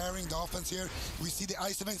really carrying the offense here. We see the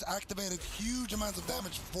Ice Events activated, huge amounts of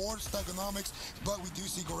damage for Thugonomics, but we do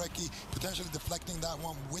see Gorecki potentially deflecting that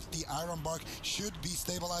one with the Ironbark. Should be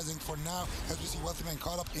stabilizing for now, as we see Wealthy Man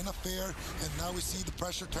caught up in a Fear, and now we see the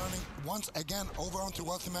pressure turning once again over onto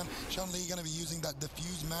Wealthy Man. Chun-Li gonna be using that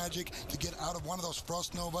diffuse magic to get out of one of those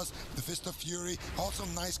Frost Novas, the Fist of Fury. Also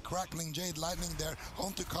nice crackling Jade Lightning there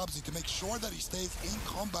onto Cubsy to make sure that he stays in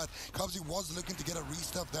combat. Cubsy was looking to get a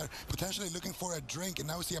restuff there, potentially looking for a drink, and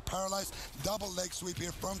now we see a paralyzed double leg sweep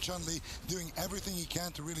here from Chun-Li, doing everything he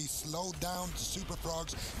can to really slow down the Super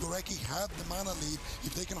Frogs. Gorecki have the mana lead.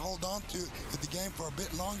 If they can hold on to the game for a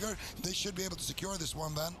bit longer, they should be able to secure this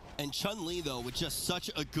one, Ben. And Chun-Li, though, with just such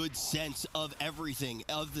a good sense of everything,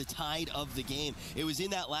 of the tide of the game. It was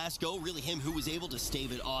in that last go, really him who was able to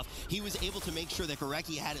stave it off. He was able to make sure that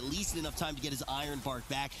Gorecki had at least enough time to get his Iron Bark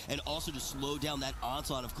back and also to slow down that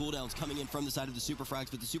onslaught of cooldowns coming in from the side of the Super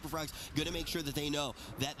Frogs. But the Super Frogs going to make sure that they know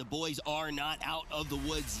that the boys are not out of the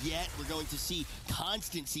woods yet. We're going to see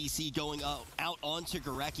constant CC going out onto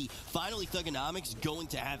Gorecki. Finally, Thugonomics going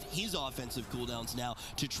to have his offensive cooldowns now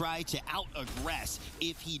to try to out-aggress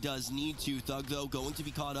if he does need to. Thug, though, going to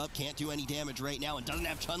be caught up, can't do any damage right now, and doesn't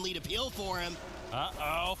have Chun-Li to peel for him.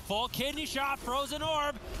 Uh-oh, full kidney shot, frozen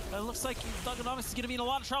orb. It looks like Thugonomics is going to be in a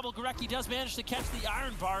lot of trouble. Gorecki does manage to catch the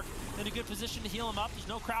Iron Bark in a good position to heal him up. There's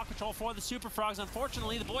no crowd control for the Super Frogs.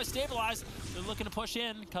 Unfortunately, the boys stabilize. They're looking to push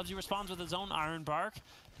in. Cubsy responds with his own Iron Bark.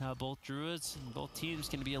 Both Druids and both teams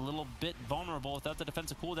can be a little bit vulnerable without the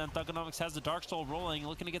defensive cooldown. Thugonomics has the Dark Soul rolling,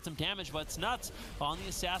 looking to get some damage, but it's nuts. On the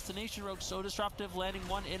Assassination Rogue, so disruptive, landing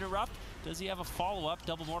one interrupt. Does he have a follow-up?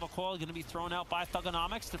 Double Mortal Coil going to be thrown out by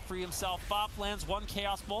Thugonomics to free himself up. Lands one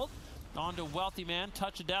Chaos Bolt. On to Wealthy Man,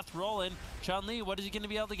 touch of death rolling. Chun-Li, what is he going to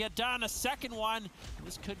be able to get done? A second one.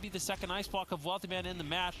 This could be the second ice block of Wealthy Man in the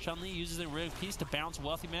match. Chun-Li uses the ring piece to bounce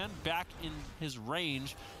Wealthy Man back in his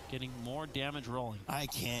range, getting more damage rolling. I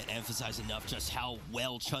can't emphasize enough just how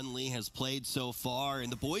well Chun-Li has played so far,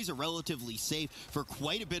 and the boys are relatively safe for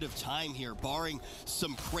quite a bit of time here, barring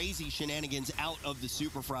some crazy shenanigans out of the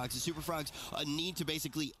Super Frogs. The Super Frogs need to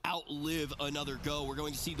basically outlive another go. We're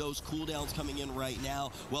going to see those cooldowns coming in right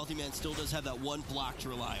now. Wealthy Man still does have that one block to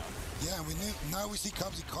rely on. Yeah, now we see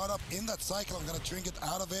Cubsy caught up in that cycle. I'm going to trinket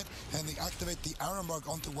out of it and activate the Iron Bark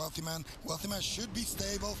onto Wealthy Man. Wealthy Man should be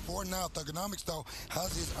stable for now. Thugonomics, though,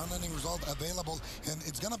 has his Unending Resolve available, and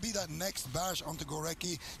it's going to be that next bash onto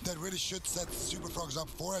Gorecki that really should set Super Frogs up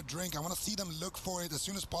for a drink. I want to see them look for it as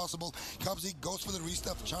soon as possible. Cubsy goes for the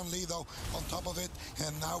restuff. Chun-Li, though, on top of it,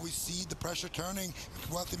 and now we see the pressure turning.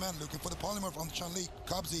 Wealthy Man looking for the polymorph on Chun-Li.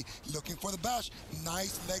 Cubsy looking for the bash.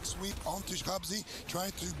 Nice leg sweep onto Cubsy,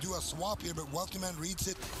 trying to do a swap here, but Wealthy Man reads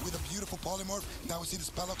it with a beautiful polymorph. Now we see the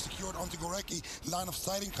spell lock secured onto Gorecki. Line of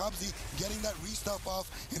sighting Cubsy, getting that restuff off,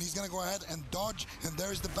 and he's going to go ahead and dodge, and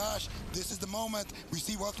there's the bash. This is the moment. We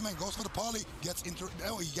see Wealthy Man goes for the poly, gets into...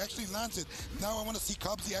 Oh, he actually lands it. Now I want to see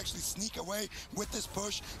Cubsy actually sneak away with this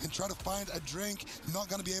push and try to find a drink. Not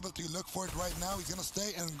going to be able to look for it right now. He's going to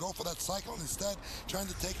stay and go for that cycle instead, trying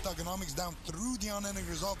to take Thugonomics down through the Unending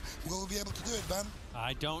Resolve. Will we be able to do it, Ben?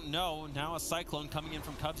 I don't know. Now a Cyclone coming in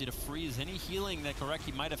from Cubsy to freeze any healing that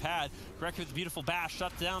Gorecki might have had. Gorecki with a beautiful bash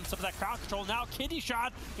shuts down some of that crowd control. Now kidney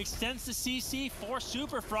shot extends the CC for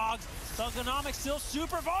Super Frogs. Thugonomics still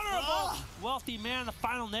super vulnerable. Wealthy Man, the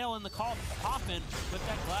final nail in the coffin with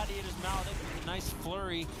that Gladiator's Maledict with a nice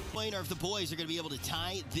flurry. Or if the boys are going to be able to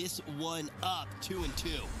tie this one up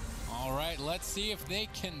 2-2. All right, let's see if they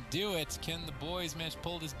can do it. Can the boys manage to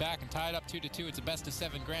pull this back and tie it up 2-2? It's a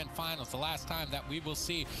best-of-7 grand final. It's the last time that we will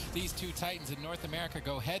see these two titans in North America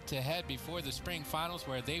go head-to-head before the spring finals,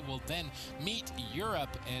 where they will then meet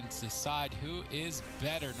Europe and decide who is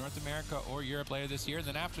better, North America or Europe, later this year. And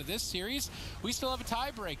then after this series, we still have a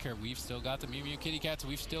tiebreaker. We've still got the Mew Mew Kitty Cats.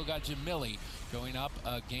 We've still got Jamili going up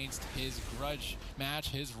against his grudge match,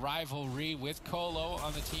 his rivalry with Colo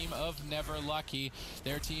on the team of Never Lucky.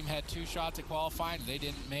 Their team had 2 shots at qualifying. They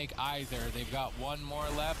didn't make either. They've got 1 more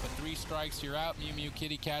left, but 3 strikes, you're out. Mew Mew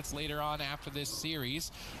Kitty Cats later on after this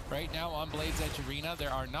series. Right now on Blade's Edge Arena,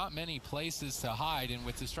 there are not many places to hide, and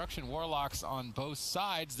with Destruction Warlocks on both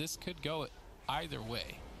sides, this could go either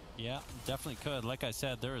way. Yeah, definitely could. Like I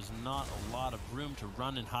said, there is not a lot of room to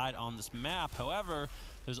run and hide on this map. However,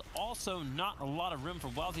 there's also not a lot of room for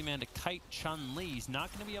Wealthy Man to kite Chun-Li. He's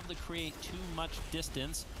not going to be able to create too much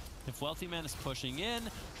distance. If Wealthy Man is pushing in,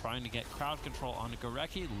 trying to get crowd control onto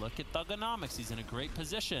Gorecki, look at Thugonomics. He's in a great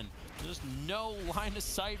position. There's no line of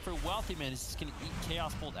sight for Wealthy Man. He's just going to eat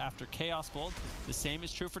Chaos Bolt after Chaos Bolt. The same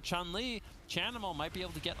is true for Chun-Li. Chanimal might be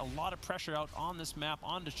able to get a lot of pressure out on this map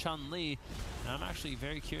onto Chun-Li. And I'm actually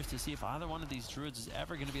very curious to see if either one of these Druids is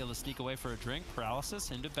ever going to be able to sneak away for a drink.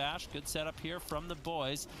 Paralysis into bash. Good setup here from the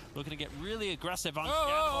boys. Looking to get really aggressive on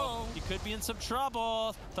Chanimal. He could be in some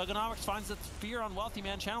trouble. Thugonomics finds the fear on Wealthy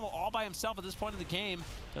Man. Chanimal all by himself at this point in the game,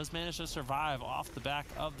 does manage to survive off the back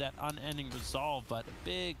of that unending resolve, but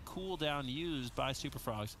big cooldown used by Super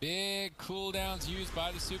Frogs. Big cooldowns used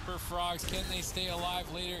by the Super Frogs. Can they stay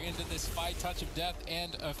alive later into this fight? Touch of Death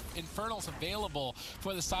and Infernals available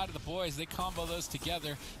for the side of the boys. They combo those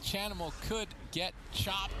together. Chanimal could get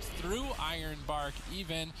chopped through Ironbark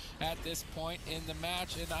even at this point in the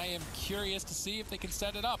match, and I am curious to see if they can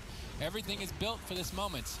set it up. Everything is built for this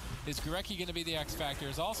moment. Is Gurecki going to be the X Factor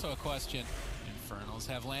is also a question. Infernals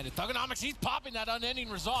have landed. Thugonomics, he's popping that unending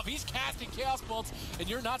resolve. He's casting Chaos Bolts, and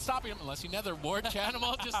you're not stopping him unless you Nether Ward.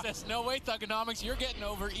 Chanimal just says, no way, Thugonomics, you're getting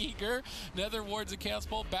over eager. Nether Wards a Chaos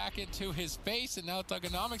Bolt back into his face, and now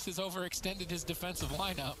Thugonomics has overextended his defensive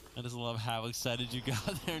lineup. I just love how excited you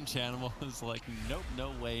got there, and Chanimal was like, nope,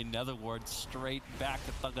 no way. Nether Ward straight back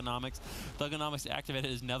to Thugonomics. Thugonomics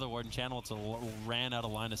activated his Nether Ward, and Chanimal ran out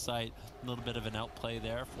of line of sight. A little bit of an outplay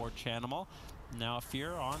there for Chanimal. Now a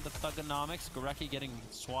fear on the Thugonomics. Gurecki getting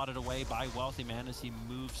swatted away by Wealthy Man as he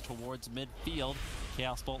moves towards midfield.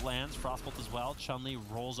 Chaos Bolt lands, Frostbolt as well. Chun-Li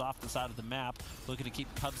rolls off the side of the map, looking to keep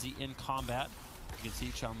Cubsy in combat. You can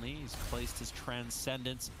see Chun-Li, he's placed his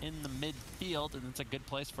Transcendence in the midfield, and it's a good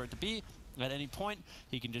place for it to be. At any point,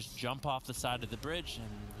 he can just jump off the side of the bridge, and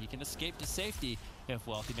he can escape to safety. If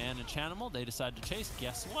Wealthy Man and Chanimal, they decide to chase,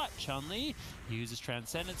 guess what? Chun-Li uses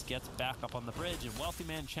Transcendence, gets back up on the bridge, and Wealthy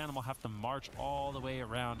Man and Chanimal have to march all the way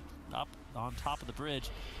around up on top of the bridge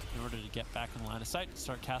in order to get back in line of sight and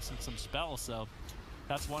start casting some spells. So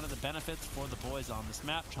that's one of the benefits for the boys on this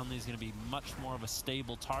map. Chun-Li is going to be much more of a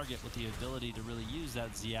stable target with the ability to really use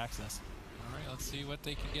that Z-axis. All right, let's see what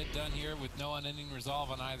they can get done here with no unending resolve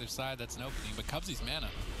on either side. That's an opening, but Cubsy's mana,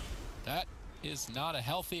 that is not a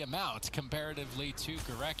healthy amount comparatively to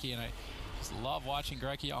Gurecki, and I just love watching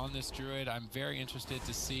Gurecki on this Druid. I'm very interested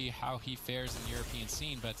to see how he fares in the European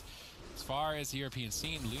scene, but as far as the European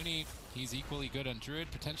scene, Looney, he's equally good on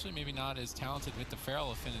Druid, potentially maybe not as talented with the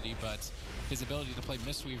Feral affinity, but his ability to play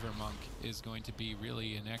Mistweaver Monk is going to be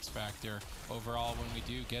really an X factor overall when we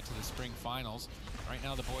do get to the spring finals. Right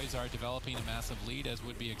now the boys are developing a massive lead as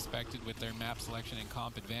would be expected with their map selection and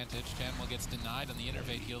comp advantage. Chanimal gets denied on the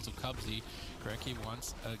Innervate heals of Cubsy. Gurecki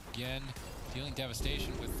once again dealing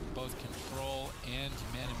devastation with both control and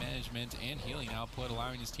mana management and healing output,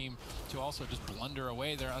 allowing his team to also just blunder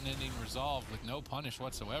away their unending resolve with no punish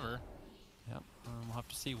whatsoever. Yep, we'll have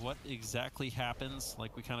to see what exactly happens.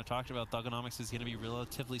 Like we kind of talked about, Thugonomics is going to be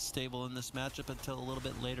relatively stable in this matchup until a little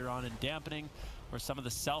bit later on in Dampening, where some of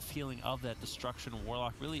the self-healing of that Destruction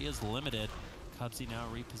Warlock really is limited. Cubsy now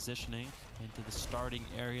repositioning into the starting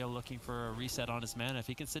area, looking for a reset on his mana. If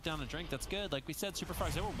he can sit down and drink, that's good. Like we said, Super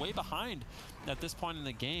Frogs, they were way behind at this point in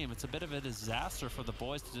the game. It's a bit of a disaster for the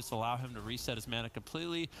boys to just allow him to reset his mana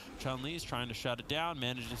completely. Chun-Li's trying to shut it down,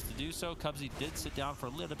 manages to do so. Cubsy did sit down for a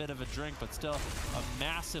little bit of a drink, but still a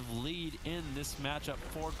massive lead in this matchup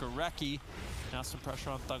for Gurecki. Now some pressure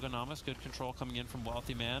on Thugonomics. Good control coming in from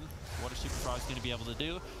Wealthy Man. What are Super Frogs going to be able to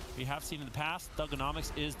do? We have seen in the past,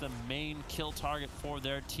 Thugonomics is the main kill target for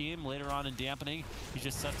their team. Later on in Dampening, he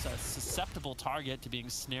just sets a susceptible target to being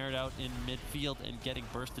snared out in midfield and getting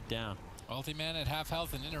bursted down. Wealthy Man at half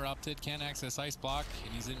health and interrupted, can't access Ice Block,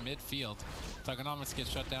 and he's in midfield. Thugonomics gets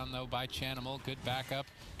shut down though by Chanimal. Good backup,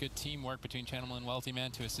 good teamwork between Chanimal and Wealthy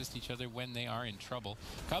Man to assist each other when they are in trouble.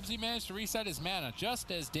 Cubsy managed to reset his mana just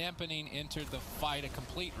as Dampening entered the fight. A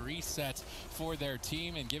complete reset for their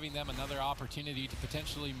team and giving them another opportunity to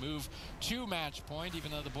potentially move to match point,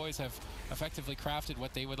 even though the boys have effectively crafted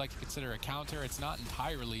what they would like to consider a counter. It's not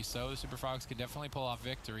entirely so. The Super Frogs can definitely pull off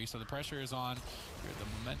victory, so the pressure is on. The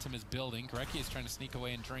momentum is building. Gurecki is trying to sneak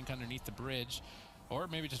away and drink underneath the bridge, or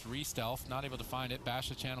maybe just re-stealth, not able to find it. Bash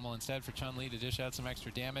the Chanimal instead for Chun-Li to dish out some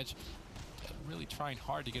extra damage. Really trying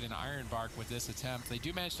hard to get an Ironbark with this attempt. They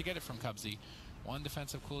do manage to get it from Cubsy. One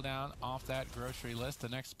defensive cooldown off that grocery list. The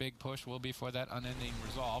next big push will be for that unending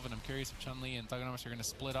resolve, and I'm curious if Chun-Li and Thugonomics are going to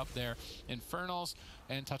split up their Infernals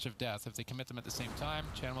and Touch of Death. If they commit them at the same time,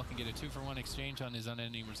 Chanimal can get a 2-for-1 exchange on his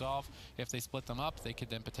unending resolve. If they split them up, they could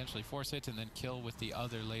then potentially force it and then kill with the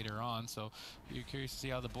other later on. So you're curious to see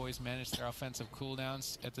how the boys manage their offensive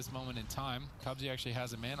cooldowns at this moment in time. Cubsy actually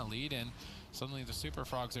has a mana lead, and suddenly the Super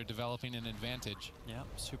Frogs are developing an advantage. Yeah,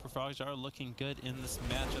 Super Frogs are looking good in this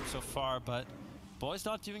matchup so far, but boys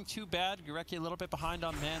not doing too bad. Gurecki a little bit behind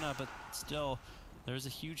on mana, but still There's a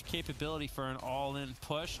huge capability for an all-in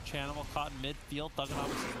push. Chanimal caught in midfield.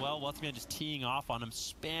 Thugonomics as well. Wealthyman just teeing off on him,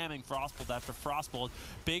 spamming Frostbolt after Frostbolt.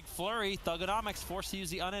 Big flurry. Thugonomics forced to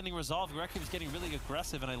use the unending resolve. Gorecki was getting really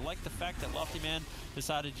aggressive, and I like the fact that Wealthyman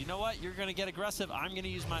decided, you know what, you're going to get aggressive. I'm going to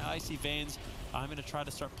use my Icy Veins. I'm going to try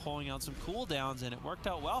to start pulling out some cooldowns, and it worked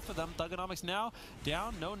out well for them. Thugonomics now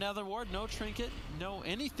down. No Nether Ward, no Trinket, no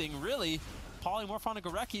anything really. Polymorph on a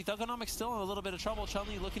Gorecki. Thugonomics still in a little bit of trouble.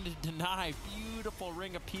 Chun-Li looking to deny. Beautiful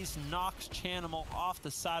Ring of Peace knocks Chanimal off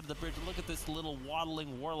the side of the bridge. Look at this little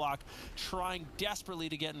waddling Warlock trying desperately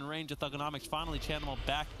to get in range of Thugonomics. Finally, Chanimal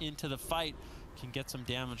back into the fight. Can get some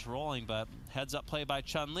damage rolling, but heads up play by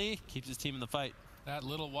Chun-Li keeps his team in the fight. That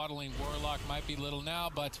little waddling Warlock might be little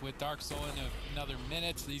now, but with Dark Soul in another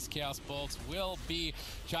minute, these Chaos Bolts will be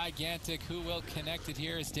gigantic. Who will connect it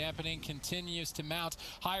here as dampening continues to mount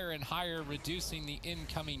higher and higher, reducing the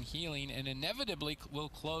incoming healing, and inevitably will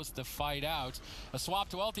close the fight out. A swap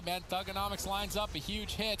to Ultiman. Thugonomics lines up a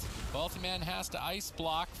huge hit. Ultiman has to ice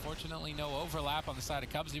block. Fortunately, no overlap on the side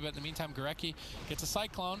of Cubsy, but in the meantime, Gorecki gets a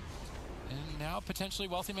Cyclone. And now potentially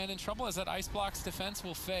Wealthyman in trouble as that ice block's defense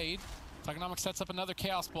will fade. Thugonomics sets up another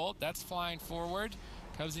Chaos Bolt. That's flying forward.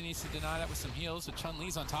 Cubsy needs to deny that with some heals, but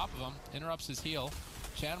Chun-Li's on top of him. Interrupts his heal.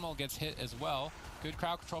 Chanimal gets hit as well. Good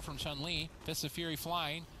crowd control from Chun-Li. Fist of Fury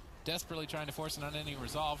flying. Desperately trying to force an unending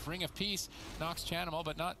resolve. Ring of Peace knocks Chanimal,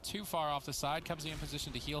 but not too far off the side. Cubsy in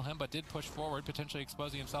position to heal him, but did push forward, potentially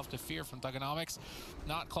exposing himself to fear from Thugonomics.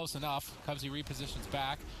 Not close enough. Cubsy repositions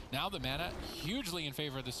back. Now the mana hugely in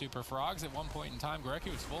favor of the Super Frogs. At one point in time,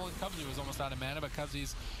 Gorecki was full and Cubsy was almost out of mana, but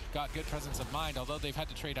Cubsy's got good presence of mind, although they've had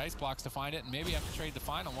to trade ice blocks to find it, and maybe have to trade the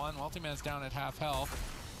final one. Ultiman's down at half health.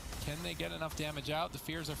 Can they get enough damage out? The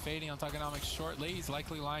fears are fading on Thugonomics shortly. He's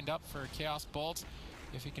likely lined up for a Chaos Bolt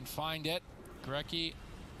if he can find it. Gorecki,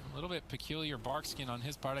 a little bit peculiar bark skin on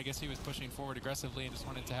his part. I guess he was pushing forward aggressively and just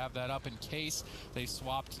wanted to have that up in case they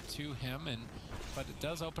swapped to him. But it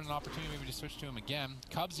does open an opportunity maybe to switch to him again.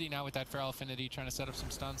 Cubsy now with that Feral Affinity trying to set up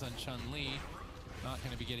some stuns on Chun-Li. Not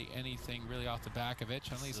going to be getting anything really off the back of it.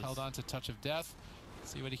 Chun-Li's held on to Touch of Death.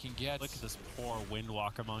 See what he can get. Look at this poor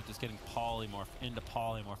Windwalker monk just getting polymorph into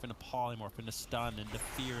polymorph into polymorph into stun into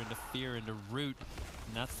fear into root.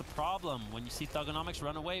 And that's the problem. When you see Thugonomics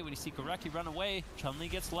run away, when you see Gorecki run away, Chun-Li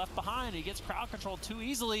gets left behind. He gets crowd controlled too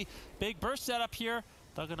easily. Big burst setup here.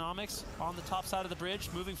 Thugonomics on the top side of the bridge,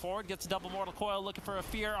 moving forward, gets a double Mortal Coil, looking for a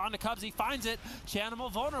fear onto Cubsy, finds it.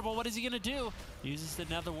 Chanimal vulnerable. What is he going to do? Uses the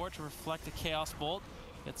Nether Wart to reflect the Chaos Bolt.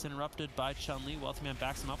 Gets interrupted by Chun-Li. Wealthyman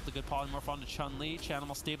backs him up with a good polymorph onto Chun-Li.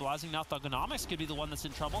 Chanimal stabilizing. Now Thugonomics could be the one that's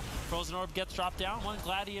in trouble. Frozen Orb gets dropped down. One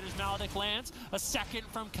Gladiator's Maledict lands. A second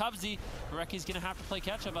from Cubsy. Gorecki's going to have to play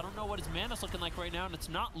catch-up. I don't know what his mana's looking like right now, and it's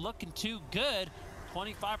not looking too good.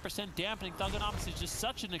 25% dampening. Thugonomics is just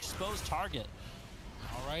such an exposed target.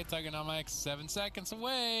 All right, Thugonomics, 7 seconds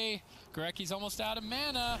away. Gorecki's almost out of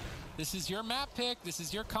mana. This is your map pick. This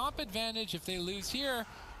is your comp advantage. If they lose here,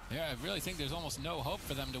 yeah, I really think there's almost no hope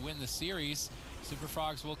for them to win the series. Super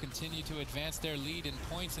Frogs will continue to advance their lead in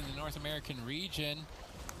points in the North American region.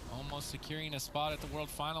 Almost securing a spot at the World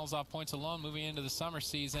Finals off points alone, moving into the summer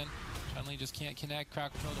season. Chun-Li just can't connect,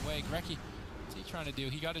 crowd controlled away. Gorecki, what's he trying to do?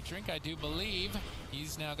 He got a drink, I do believe.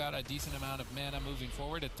 He's now got a decent amount of mana moving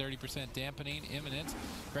forward at 30% dampening, imminent.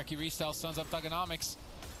 Gorecki restyle, stuns up Thugonomics.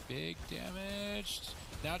 Big damage.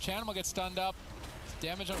 Now Chanimal gets stunned up.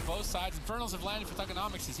 Damage on both sides. Infernals have landed for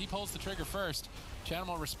Thugonomics as he pulls the trigger first.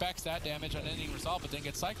 Chanimal respects that damage on ending resolve, but then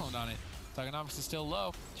gets cycloned on it. Thugonomics is still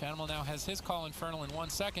low. Chanimal now has his call Infernal in 1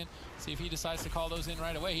 second. See if he decides to call those in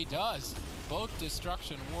right away. He does. Both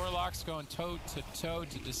Destruction Warlocks going toe-to-toe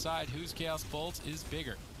to decide whose Chaos Bolt is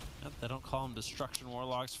bigger. Yep, they don't call them Destruction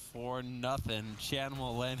Warlocks for nothing.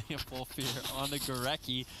 Chanimal landing a full fear on the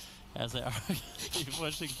Gorecki as they are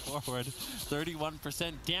pushing forward.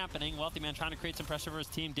 31% dampening. Wealthyman trying to create some pressure for his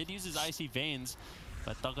team. Did use his Icy Veins,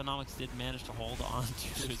 but Thugonomics did manage to hold on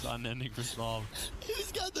to his unending resolve.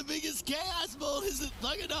 Who's got the biggest Chaos Bolt? Is it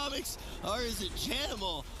Thugonomics or is it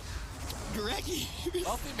Chanimal? Gorecki.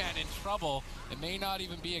 Wealthyman in trouble. It may not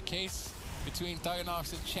even be a case between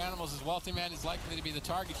Thugonomics and Chanimals, as Wealthyman is likely to be the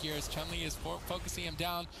target here as Chun-Li is focusing him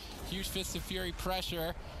down. Huge Fist of Fury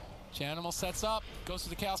pressure. Chanimal sets up, goes for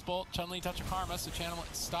the Chaos Bolt. Chun-Li Touch of Karma, so Chanimal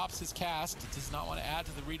stops his cast. Does not want to add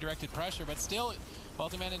to the redirected pressure, but still,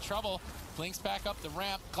 Wealthyman in trouble. Blinks back up the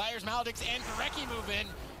ramp. Gladiator's Maledicts and Gorecki move in.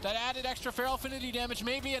 That added extra Feral Affinity damage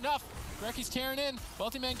may be enough. Gorecki's tearing in.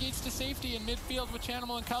 Wealthy Man gates to safety in midfield with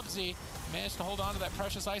Chanimal and Cubsy. Managed to hold on to that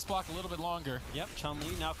precious ice block a little bit longer. Yep,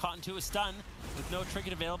 Chun-Li now caught into a stun with no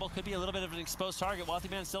trinket available. Could be a little bit of an exposed target. Wealthy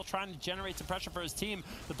Man still trying to generate some pressure for his team.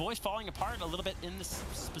 The boys falling apart a little bit in this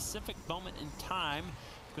specific moment in time.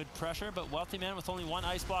 Good pressure, but Wealthy Man with only one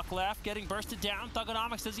ice block left, getting bursted down.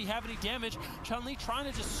 Thugonomics, does he have any damage? Chun-Li trying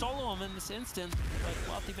to just solo him in this instant, but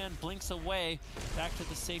Wealthy Man blinks away back to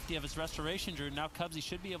the safety of his restoration druid. Now Cubsy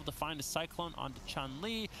should be able to find a Cyclone onto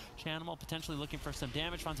Chun-Li. Chanimal potentially looking for some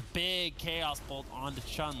damage, finds a big Chaos Bolt onto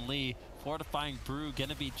Chun-Li. Fortifying Brew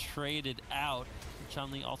gonna be traded out.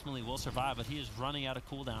 Chun-Li ultimately will survive, but he is running out of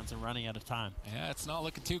cooldowns and running out of time. Yeah, it's not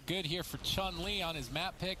looking too good here for Chun-Li on his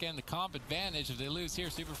map pick and the comp advantage. If they lose here,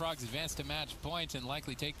 Super Frogs advance to match point and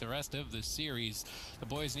likely take the rest of the series. The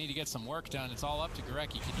boys need to get some work done. It's all up to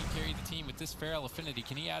Gorecki. Can he carry the team with this feral affinity?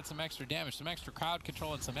 Can he add some extra damage, some extra crowd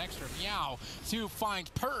control, and some extra meow to find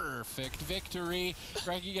perfect victory?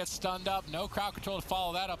 Gorecki gets stunned up. No crowd control to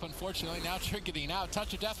follow that up, unfortunately. Now tricketing out.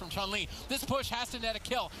 Touch of death from Chun-Li. This push has to net a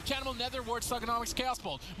kill. Chanimal Nether Ward, Thugonomics, Chaos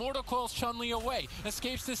Bolt. Mortal Coils Chun-Li away.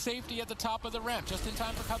 Escapes to safety at the top of the ramp. Just in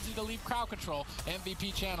time for Cubsy to leave crowd control.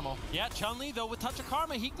 MVP Chanimal. Yeah, Chun-Li, though, with Touch of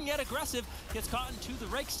Karma, he can get aggressive. Gets caught into the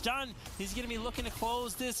rake stun. He's going to be looking to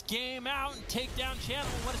close this game out and take down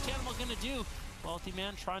Chanimal. What is Chanimal going to do? Wealthy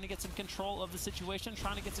Man trying to get some control of the situation,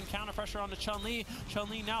 trying to get some counter pressure onto Chun-Li.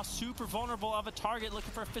 Chun-Li now super vulnerable of a target, looking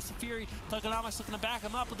for a Fist of Fury. Thugonomics looking to back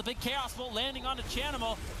him up with a big Chaos Bolt landing onto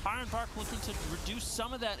Chanimal. Ironbark looking to reduce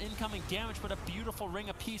some of that incoming damage, but a beautiful Ring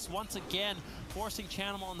of Peace once again, forcing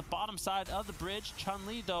Chanimal on the bottom side of the bridge.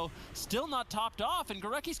 Chun-Li, though, still not topped off, and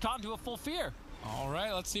Gorecki's caught into a full fear. All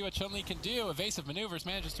right, let's see what Chun-Li can do. Evasive maneuvers,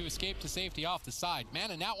 manages to escape to safety off the side.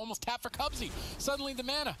 Mana now almost tapped for Cubsy. Suddenly the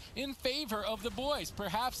mana in favor of the boys.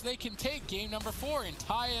 Perhaps they can take game number 4 and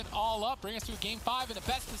tie it all up. Bring us to a game 5 and a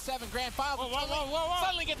best-of-7 grand final. Whoa.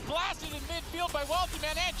 Suddenly gets blasted in midfield by Wealthy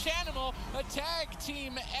Man and Chanimal. A tag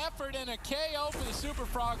team effort and a KO for the Super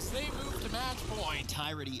Frogs. They move to match point.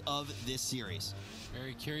 Entirety of this series.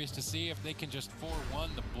 Very curious to see if they can just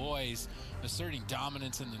 4-1 the boys, asserting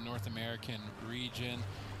dominance in the North American region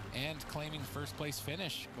and claiming first place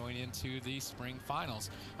finish going into the spring finals.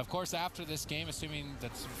 Of course, after this game, assuming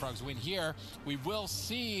that the Super Frogs win here, we will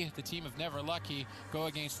see the team of Never Lucky go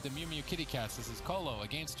against the Mew Mew Kitty Cats. This is Colo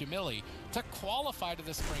against Jamili to qualify to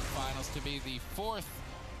the spring finals to be the 4th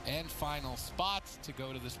and final spot to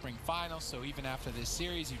go to the spring finals. So even after this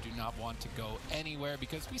series, you do not want to go anywhere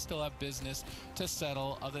because we still have business to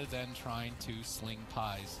settle other than trying to sling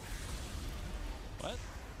pies. What?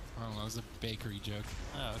 I don't know, it was a bakery joke.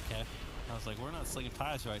 Oh, okay. I was like, we're not slinging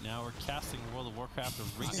pies right now. We're casting World of Warcraft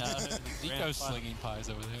Arena. Nico's slinging pies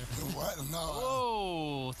over there. What? No.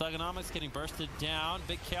 Whoa! Thugonomics getting bursted down.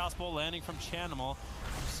 Big Chaos Bolt landing from Chanimal.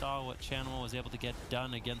 We saw what Chanimal was able to get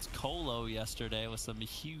done against Colo yesterday with some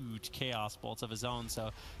huge Chaos Bolts of his own.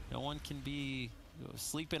 So no one can be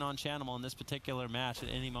sleeping on Chanimal in this particular match. At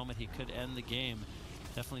any moment, he could end the game.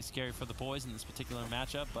 Definitely scary for the boys in this particular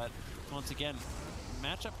matchup. But once again,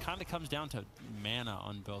 matchup kind of comes down to mana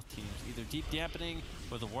on both teams. Either deep dampening,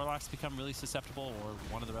 where the Warlocks become really susceptible, or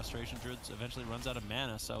one of the Restoration Druids eventually runs out of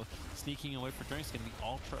mana. So sneaking away for drinks is going to be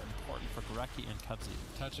ultra important for Gorecki and Cubsy.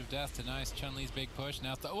 Touch of Death denies Chun-Li's big push.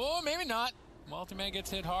 Now, oh, maybe not. Wealthy Man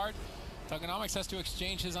gets hit hard. Thugonomics has to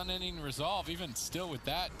exchange his unending resolve. Even still with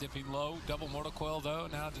that, dipping low. Double Mortal Coil, though,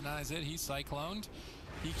 now denies it. He's cycloned.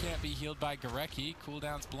 He can't be healed by Gorecki.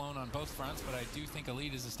 Cooldown's blown on both fronts, but I do think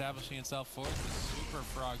Elite is establishing itself for the Super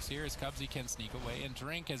Frogs here as Cubsy can sneak away and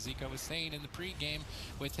drink, as Zico was saying in the pregame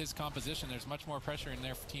with his composition. There's much more pressure in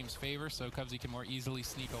their team's favor, so Cubsy can more easily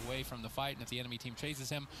sneak away from the fight, and if the enemy team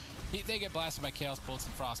chases him, they get blasted by Chaos Bolts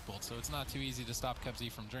and Frost Bolts, so it's not too easy to stop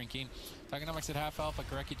Cubsy from drinking. Thugonomics at half health, but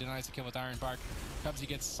Gorecki denies the kill with Iron Bark. Cubsy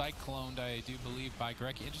gets cycloned, I do believe, by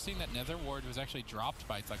Gorecki. Interesting that Nether Ward was actually dropped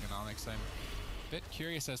by Thugonomics. I'm bit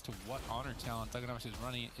curious as to what honor talent Thugonomics is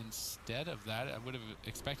running instead of that. I would have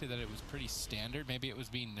expected that it was pretty standard. Maybe it was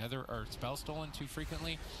being nether or spell stolen too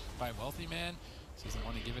frequently by Wealthy Man, so he doesn't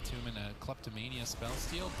want to give it to him in a Kleptomania spell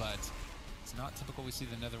steal, but it's not typical we see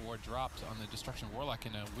the Nether Ward dropped on the Destruction Warlock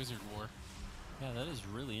in a Wizard War. Yeah, that is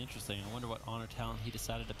really interesting. I wonder what honor talent he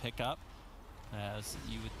decided to pick up, as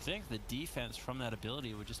you would think the defense from that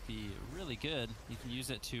ability would just be really good. You can use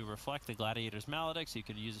it to reflect the Gladiator's Maledicts, you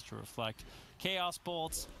could use it to reflect Chaos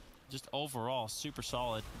Bolts, just overall super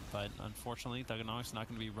solid, but unfortunately Thugonomics not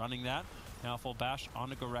going to be running that. Now full bash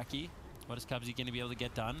onto Gorecki. What is Cubsy going to be able to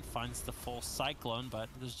get done? Finds the full Cyclone, but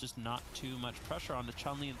there's just not too much pressure onto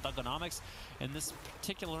Chun-Li and Thugonomics in this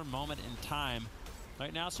particular moment in time.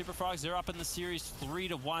 Right now, Super Frogs, they're up in the series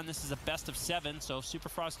 3-1. This is a best of 7, so if Super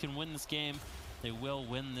Frogs can win this game, they will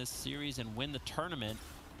win this series and win the tournament,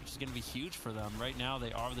 which is going to be huge for them. Right now,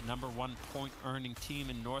 they are the #1 point-earning team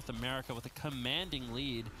in North America with a commanding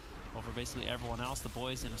lead over basically everyone else. The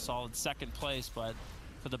boys in a solid 2nd place, but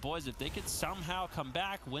for the boys, if they could somehow come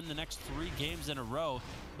back, win the next 3 games in a row,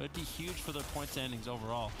 it would be huge for their point standings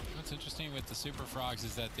overall. What's interesting with the Super Frogs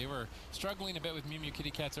is that they were struggling a bit with Mew Mew Kitty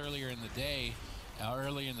Cats earlier in the day,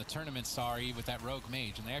 early in the tournament, with that Rogue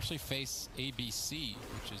Mage. And they actually face ABC,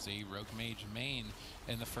 which is a Rogue Mage main,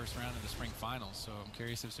 in the first round of the Spring Finals. So I'm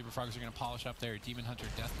curious if Super Frogs are going to polish up their Demon Hunter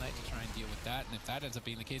Death Knight to try and deal with that. And if that ends up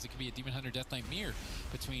being the case, it could be a Demon Hunter Death Knight mirror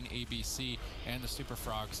between ABC and the Super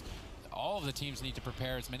Frogs. All of the teams need to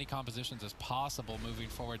prepare as many compositions as possible moving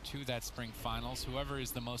forward to that Spring Finals. Whoever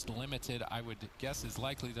is the most limited, I would guess, is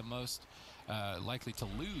likely the most likely to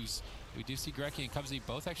lose. We do see Grecky and Cubsy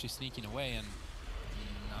both actually sneaking away, and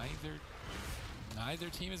neither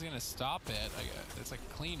team is going to stop it. It's like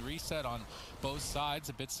a clean reset on both sides.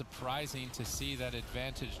 A bit surprising to see that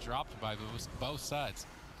advantage dropped by both sides.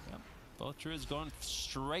 Yep. Both Druids going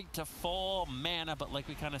straight to full mana, but like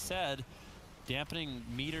we kind of said, dampening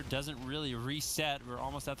meter doesn't really reset. We're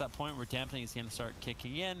almost at that point where dampening is going to start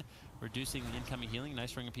kicking in, reducing the incoming healing.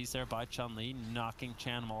 Nice ring of peace there by Chun-Li, knocking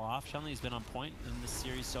Chanimal off. Chun-Li's been on point in this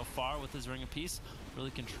series so far with his ring of peace.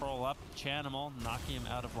 Really control up Chanimal, knocking him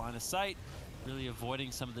out of line of sight, really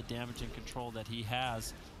avoiding some of the damage and control that he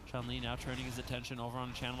has. Chun-Li now turning his attention over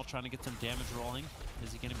on Chanimal, trying to get some damage rolling.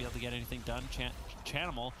 Is he going to be able to get anything done?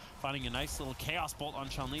 Chanimal finding a nice little Chaos Bolt on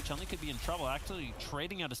Chun-Li. Chun-Li could be in trouble, actually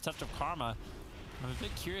trading out his Touch of Karma. I'm a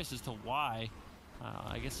bit curious as to why.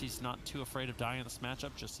 I guess he's not too afraid of dying in this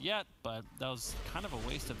matchup just yet, but that was kind of a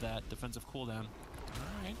waste of that defensive cooldown.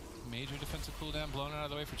 All right, major defensive cooldown blown out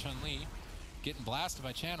of the way for Chun-Li. Getting blasted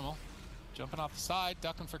by Chanimal. Jumping off the side,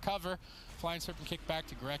 ducking for cover. Flying Serpent kick back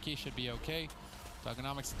to Grecky, should be okay.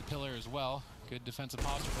 Thugonomics at the pillar as well. Good defensive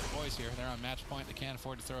posture for the boys here. They're on match point. They can't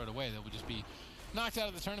afford to throw it away. They will just be knocked out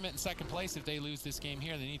of the tournament in 2nd place if they lose this game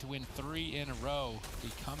here. They need to win 3 in a row.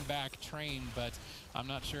 The comeback train, but I'm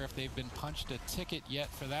not sure if they've been punched a ticket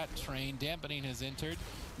yet for that train. Dampening has entered.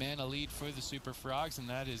 Mana lead for the Super Frogs, and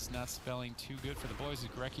that is not spelling too good for the boys as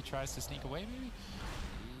Grecky tries to sneak away, maybe.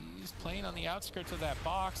 He's playing on the outskirts of that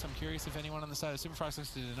box. I'm curious if anyone on the side of the Super Frogs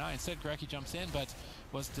looks to deny. Instead, Grecky jumps in, but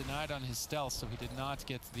was denied on his stealth, so he did not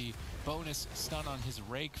get the bonus stun on his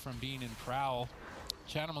rake from being in Prowl.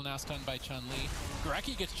 Chanimal now stunned by Chun-Li.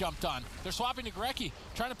 Grecky gets jumped on. They're swapping to Grecky,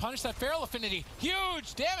 trying to punish that Feral Affinity.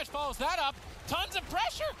 Huge damage follows that up. Tons of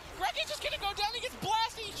pressure. Grecky's just going to go down. He gets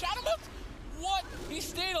blasted. He shadow melts. What? He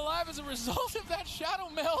stayed alive as a result of that shadow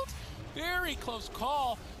melt. Very close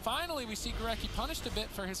call. Finally, we see Grecky punished a bit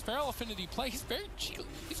for his Feral Affinity play. He's very cheeky.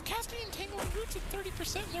 He's casting Entangling Roots at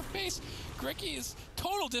 30% in their face. Grecky is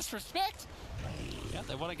total disrespect. Yeah,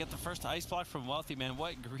 they want to get the first ice block from Wealthy Man.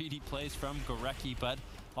 What greedy plays from Gorecki, but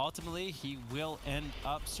ultimately he will end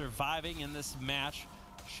up surviving in this match.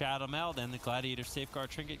 Shadow Meld and the Gladiator Safeguard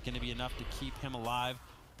Trinket going to be enough to keep him alive,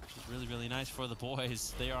 which is really, really nice for the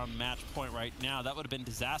boys. They are on match point right now. That would have been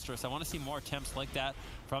disastrous. I want to see more attempts like that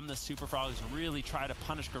from the Super Frogs. Really try to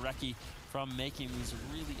punish Gorecki from making these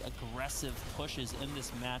really aggressive pushes in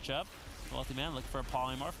this matchup. Wealthy Man looking for a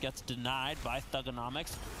polymorph, gets denied by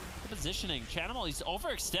Thugonomics. The positioning, Chanimal, he's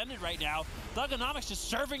overextended right now. Thugonomics just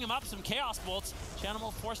serving him up some Chaos Bolts.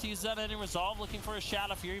 Chanimal forced to use that any resolve, looking for a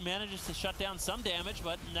Shadow Fury, manages to shut down some damage,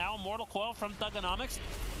 but now Mortal Coil from Thugonomics.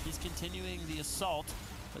 He's continuing the assault,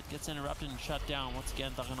 but gets interrupted and shut down. Once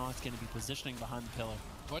again, Thugonomics going to be positioning behind the pillar.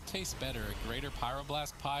 What tastes better, a Greater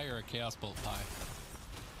Pyroblast pie or a Chaos Bolt pie?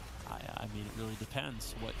 I mean, it really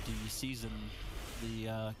depends. What do you season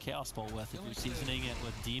the Chaos Bolt with? If you're seasoning it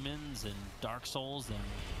with Demons and Dark Souls, then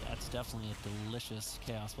that's definitely a delicious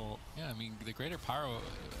Chaos Bolt. Yeah, I mean, the Greater Pyro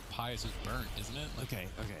pie is just burnt, isn't it? Like, Okay.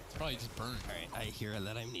 it's probably just burnt. All right, I hear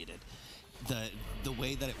that I'm needed. The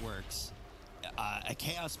way that it works, a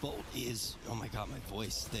Chaos Bolt is, oh my god, my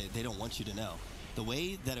voice, they don't want you to know. The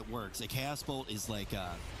way that it works, a Chaos Bolt is like,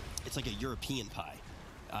 it's like a European pie.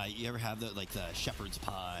 You ever have the shepherd's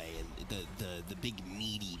pie and the big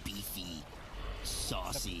meaty, beefy,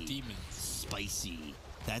 saucy, Demons. spicy.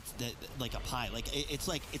 That's like a pie. Like it's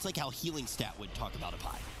like how Healing Stat would talk about a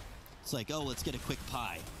pie. It's like, oh, let's get a quick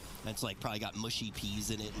pie. That's like probably got mushy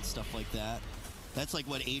peas in it and stuff like that. That's like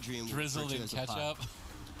what Adrian would Drizzled in ketchup.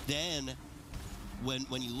 Then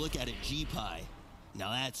when you look at a G pie,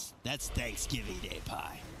 now that's Thanksgiving Day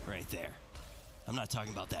pie right there. I'm not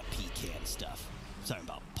talking about that pecan stuff. I'm talking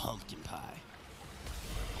about pumpkin pie.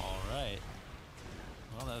 All right.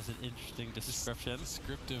 Well, that was an interesting description.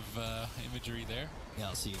 Descriptive imagery there. Yeah,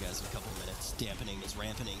 I'll see you guys in a couple of minutes. Dampening is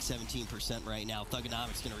rampening, 17% right now.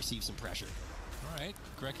 Thugonomic's going to receive some pressure. All right,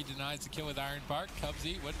 Grecky denies the kill with Iron Bark.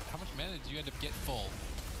 Cubsy, how much mana did you end up get full?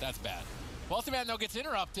 That's bad. Wealthy Man, though, gets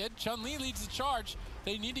interrupted. Chun-Li leads the charge.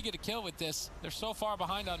 They need to get a kill with this. They're so far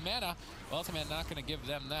behind on mana. Wealthy Man not going to give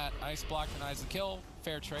them that. Ice Block denies the kill.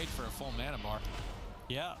 Fair trade for a full mana bar.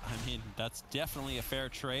 Yeah, I mean, that's definitely a fair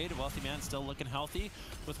trade. Wealthy Man still looking healthy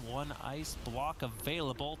with one Ice Block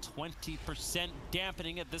available. 20%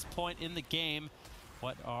 dampening at this point in the game.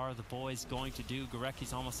 What are the boys going to do?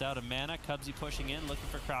 Gorecki's almost out of mana. Cubsy pushing in, looking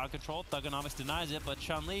for crowd control. Thugonomics denies it, but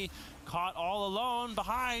Chun-Li caught all alone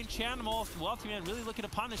behind Chanimal. Wealthy Man really looking to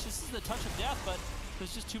punish. This is the touch of death, but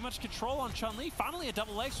there's just too much control on Chun-Li. Finally, a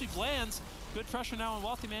double leg sweep lands. Good pressure now on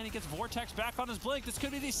Wealthy Man. He gets Vortex back on his blink. This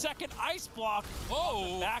could be the second Ice Block.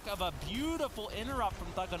 Whoa! Back of a beautiful interrupt from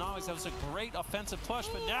Thugonomics. That was a great offensive push,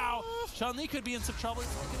 but now Chun-Li could be in some trouble.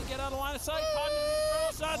 He's going to get out of line of sight.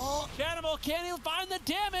 Chanimal, can he find the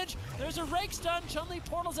damage? There's a rake stun. Chun-Li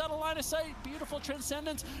portals out of line of sight. Beautiful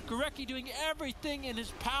transcendence. Gorecki doing everything in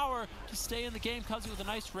his power to stay in the game. Cubsy with a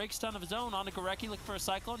nice rake stun of his own onto Gorecki, looking for a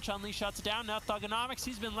cyclone. Chun-Li shuts it down. Now Thugonomics,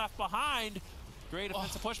 he's been left behind. Great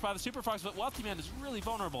offensive push by the Super Frogs, but Wealthy Man is really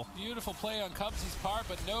vulnerable. Beautiful play on Cubsy's part,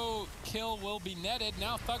 but no kill will be netted.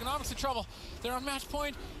 Now Thugonomics in trouble. They're on match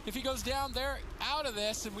point. If he goes down, they're out of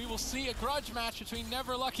this, and we will see a grudge match between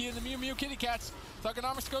Never Lucky and the Mew Mew Kitty Cats.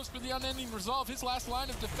 Thugonomics goes for the unending resolve, his last line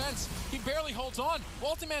of defense. He barely holds on.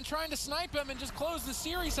 Wealthy Man trying to snipe him and just close the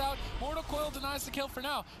series out. Mortal Coil denies the kill for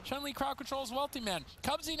now. Chun-Li crowd controls Wealthy Man.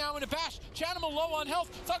 Cubsy now in a bash. Chanimal low on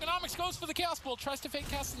health. Thugonomics goes for the Chaos Bolt. Tries to fake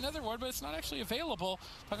cast the Nether Ward, but it's not actually available.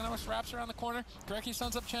 Thugonomics wraps around the corner. Gorecki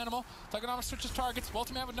stuns up Chanimal. Thugonomics switches targets.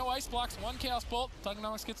 Wealthy Man with no ice blocks. One Chaos Bolt.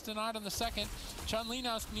 Thugonomics gets denied on the second. Chun-Li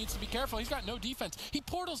now needs to be careful. He's got no defense. He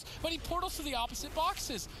portals, but he portals to the opposite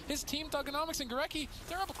boxes. His team, Thugonomics and Gorecki,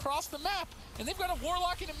 they're up across the map, and they've got a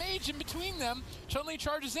Warlock and a Mage in between them. Chun-Li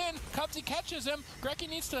charges in. Cubsy catches him. Gorecki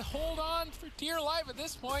needs to hold on for dear life at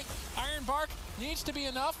this point. Iron Bark needs to be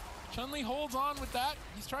enough. Chun-Li holds on with that.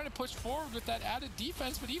 He's trying to push forward with that added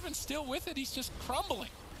defense, but even still with it, he's just crumbling.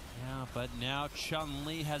 Yeah, but now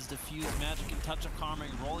Chun-Li has diffused magic and touch of karma,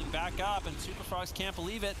 rolling back up, and Super Frogs can't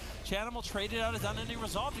believe it. Chanimal traded out his unending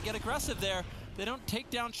resolve to get aggressive there. They don't take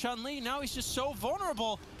down Chun-Li. Now he's just so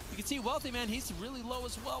vulnerable. You can see Wealthy Man, he's really low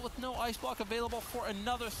as well with no ice block available for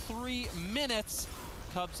another 3 minutes.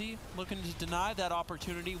 Cubsy looking to deny that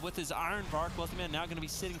opportunity with his Iron Bark. Wealthy Man now going to be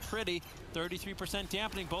sitting pretty. 33%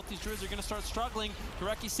 dampening. Both these druids are going to start struggling.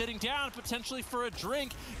 Gorecki sitting down, potentially for a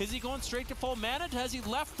drink. Is he going straight to full mana? Has he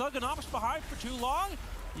left Thugonomics behind for too long?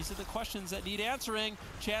 These are the questions that need answering.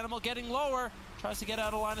 Chanimal getting lower. Tries to get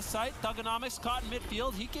out of line of sight. Thugonomics caught in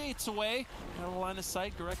midfield. He gates away. Out of line of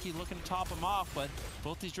sight. Gorecki looking to top him off, but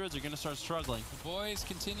both these druids are going to start struggling. The boys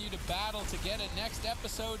continue to battle to get a next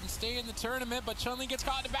episode and stay in the tournament, but Chun-Li gets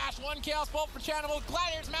caught in a bash. One Chaos Bolt for Chanimal.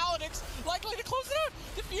 Gladiator's Maledicts likely to close it out.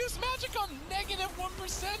 Diffuse magic on negative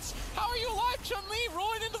 1%. How are you alive, Chun-Li?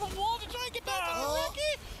 Rolling into the wall to try and get back to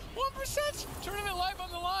Gorecki. 1%. Tournament life on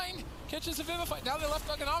the line. Catches a Vivify. Now they left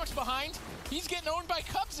Thugonomics behind. He's getting owned by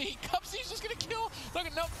Cubsy. Cubsy's just going to kill.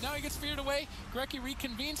 Nope, now he gets feared away. Gorecki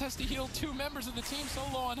reconvenes, has to heal 2 members of the team, so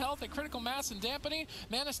low on health. A critical mass and dampening.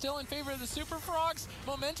 Mana still in favor of the Super Frogs.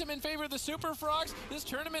 Momentum in favor of the Super Frogs. This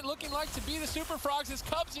tournament looking like to be the Super Frogs as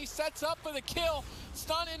Cubsy sets up for the kill.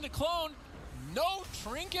 Stun into clone. No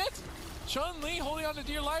trinket. Chun-Li holding on to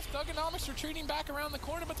dear life. Thugonomics retreating back around the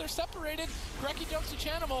corner, but they're separated. Gorecki jumps to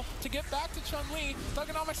Chanimal to get back to Chun-Li.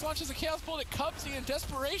 Thugonomics launches a Chaos Bolt at Cubsy in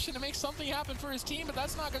desperation to make something happen for his team, but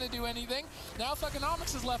that's not going to do anything. Now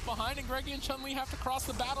Thugonomics is left behind, and Gorecki and Chun-Li have to cross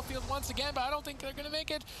the battlefield once again, but I don't think they're going to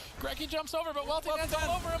make it. Gorecki jumps over, but Wealthy Man's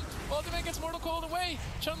all over him. Wealthy Man gets Mortal Coiled away.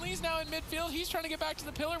 Chun-Li's now in midfield. He's trying to get back to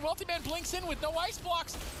the pillar. Wealthy Man blinks in with no ice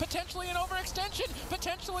blocks. Potentially an overextension.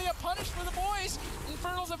 Potentially a punish for the boys.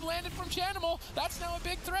 Infernals have landed from Chanimal. That's now a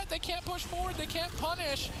big threat. They can't push forward. They can't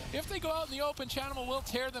punish. If they go out in the open, Chanimal will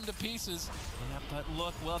tear them to pieces. Yeah, but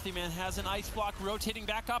look, Wealthy Man has an ice block rotating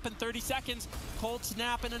back up in 30 seconds. Cold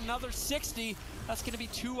Snap in another 60. That's going to be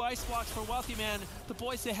 2 ice blocks for Wealthy Man. The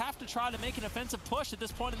boys, they have to try to make an offensive push at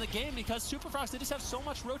this point in the game because Super Frogs, they just have so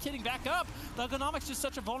much rotating back up. Thugonomics is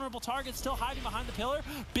such a vulnerable target, still hiding behind the pillar.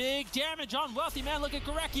 Big damage on Wealthy Man. Look at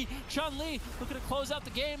Gorecki. Chun-Li looking to close out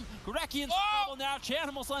the game. Gorecki in trouble now.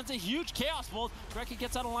 Chanimal lands a huge Chaos Bolt. Gorecki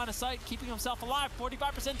gets out of line of sight, keeping himself alive.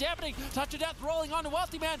 45% dampening. Touch of Death rolling onto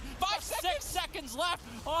Wealthy Man. 6 seconds left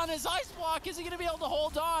on his ice block. Is he going to be able to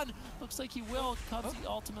hold on? Looks like he will. Cubsy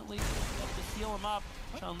ultimately heal him up.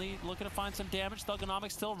 Chun-Li looking to find some damage.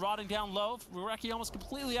 Thuganomics still rotting down low. Gurecki almost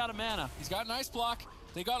completely out of mana. He's got an ice block.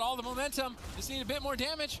 They got all the momentum. Just need a bit more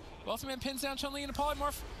damage. Wealthy Man pins down Chun-Li in a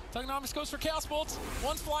polymorph. Thuganomics goes for Chaos Bolts.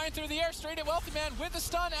 One's flying through the air straight at Wealthy Man with the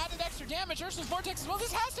stun, added extra damage. Ursul's Vortex as well.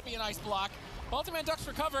 This has to be an ice block. Wealthy Man ducks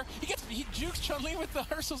for cover. He jukes Chun-Li with the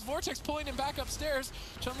Ursul's Vortex, pulling him back upstairs.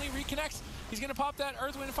 Chun-Li reconnects. He's gonna pop that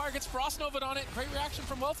Earth, Wind, and Fire, gets Frost Nova'd on it. Great reaction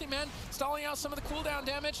from Wealthy Man, stalling out some of the cooldown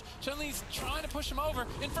damage. Chun-Li's trying to push him over.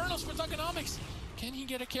 Infernals for Thuganomics. Can he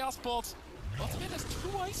get a Chaos Bolt? Wealthy Man has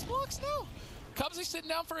 2 ice blocks now. Cubsy sitting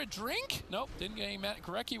down for a drink? Nope, didn't get any mana.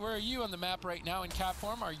 Gurecki, where are you on the map right now in cat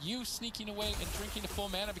form? Are you sneaking away and drinking to full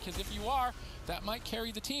mana? Because if you are, that might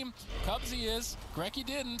carry the team. Cubsy is, Gurecki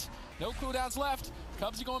didn't. No cooldowns left.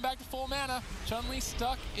 Cubsy going back to full mana. Chun-Li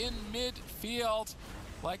stuck in midfield.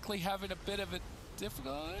 Likely having a bit of a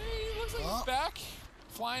difficulty. Looks like he's back.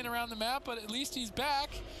 Flying around the map, but at least he's back.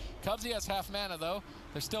 Cubsy has half mana though.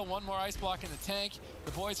 There's still 1 more ice block in the tank.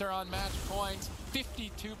 The boys are on match point.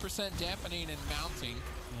 52% dampening and mounting.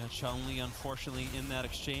 Yeah, Chun-Li, unfortunately, in that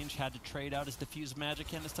exchange, had to trade out his Diffuse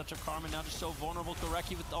Magic and his Touch of Karma. Now just so vulnerable.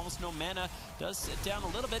 Gurecki with almost no mana does sit down a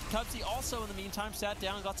little bit. Cubsy also, in the meantime, sat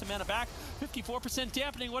down and got some mana back. 54%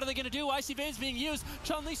 dampening. What are they going to do? Icy Veins being used.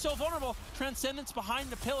 Chun-Li so vulnerable. Transcendence behind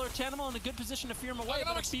the pillar. Chanimal in a good position to fear him away.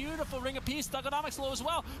 But a beautiful Ring of Peace. Thuganomics low as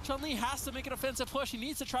well. Chun-Li has to make an offensive push. He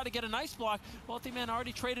needs to try to get a nice block. Wealthy Man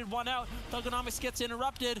already traded 1 out. Thuganomics gets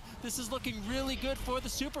interrupted. This is looking really good for the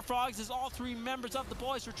Super Frogs as all 3 members of the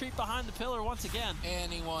boys retreat behind the pillar once again.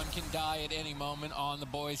 Anyone can die at any moment on the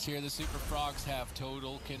boys here. The Super Frogs have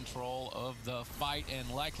total control of the fight and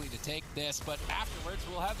likely to take this, but afterwards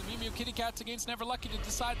we'll have the Mew Mew Kitty Cats against Never Lucky to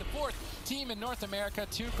decide the 4th team in North America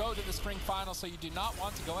to go to the spring final, so you do not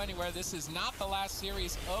want to go anywhere. This is not the last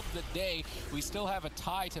series of the day. We still have a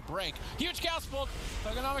tie to break. Huge Chaos Bolt.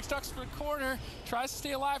 Thuganomics ducks for the corner, tries to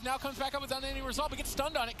stay alive, now comes back up without any result, but gets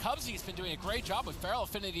stunned on it. Cubsy's been doing a great job with Feral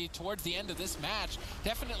Affinity towards the end of this match.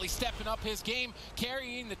 Definitely stepping up his game,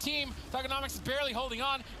 carrying the team. Thuganomics is barely holding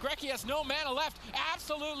on. Gurecki has no mana left.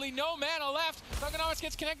 Absolutely no mana left. Thuganomics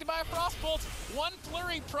gets connected by a Frostbolt. 1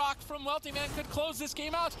 flurry proc from Wealthy Man could close this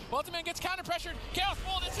game out. Wealthy Man gets counter pressured. Chaos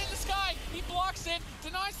Bolt, it's in the sky. He blocks it,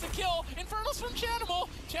 denies the kill. Infernals from Chanimal.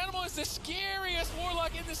 Chanimal is the scariest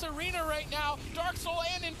warlock in this arena right now. Dark Soul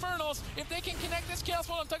and Infernals. If they can connect this Chaos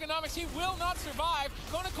Bolt on Thuganomics, he will not survive.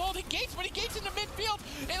 Going to cold, he gates, but he gates into midfield.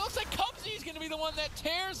 It looks like Cubsy is going to be the one that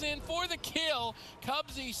tears in for the kill.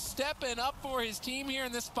 Cubsy stepping up for his team here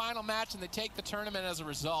in this final match, and they take the tournament as a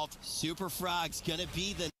result. Super Frogs gonna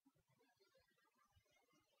be the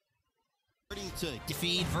to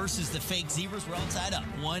defeat versus the fake Zebras. We're all tied up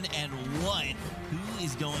 1-1. Who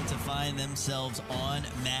is going to find themselves on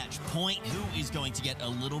match point? Who is going to get a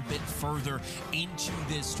little bit further into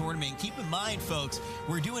this tournament? Keep in mind, folks,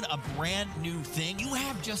 we're doing a brand new thing. You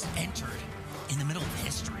have just entered in the middle of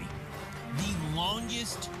history. The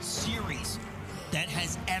longest series that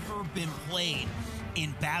has ever been played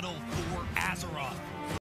in Battle for Azeroth.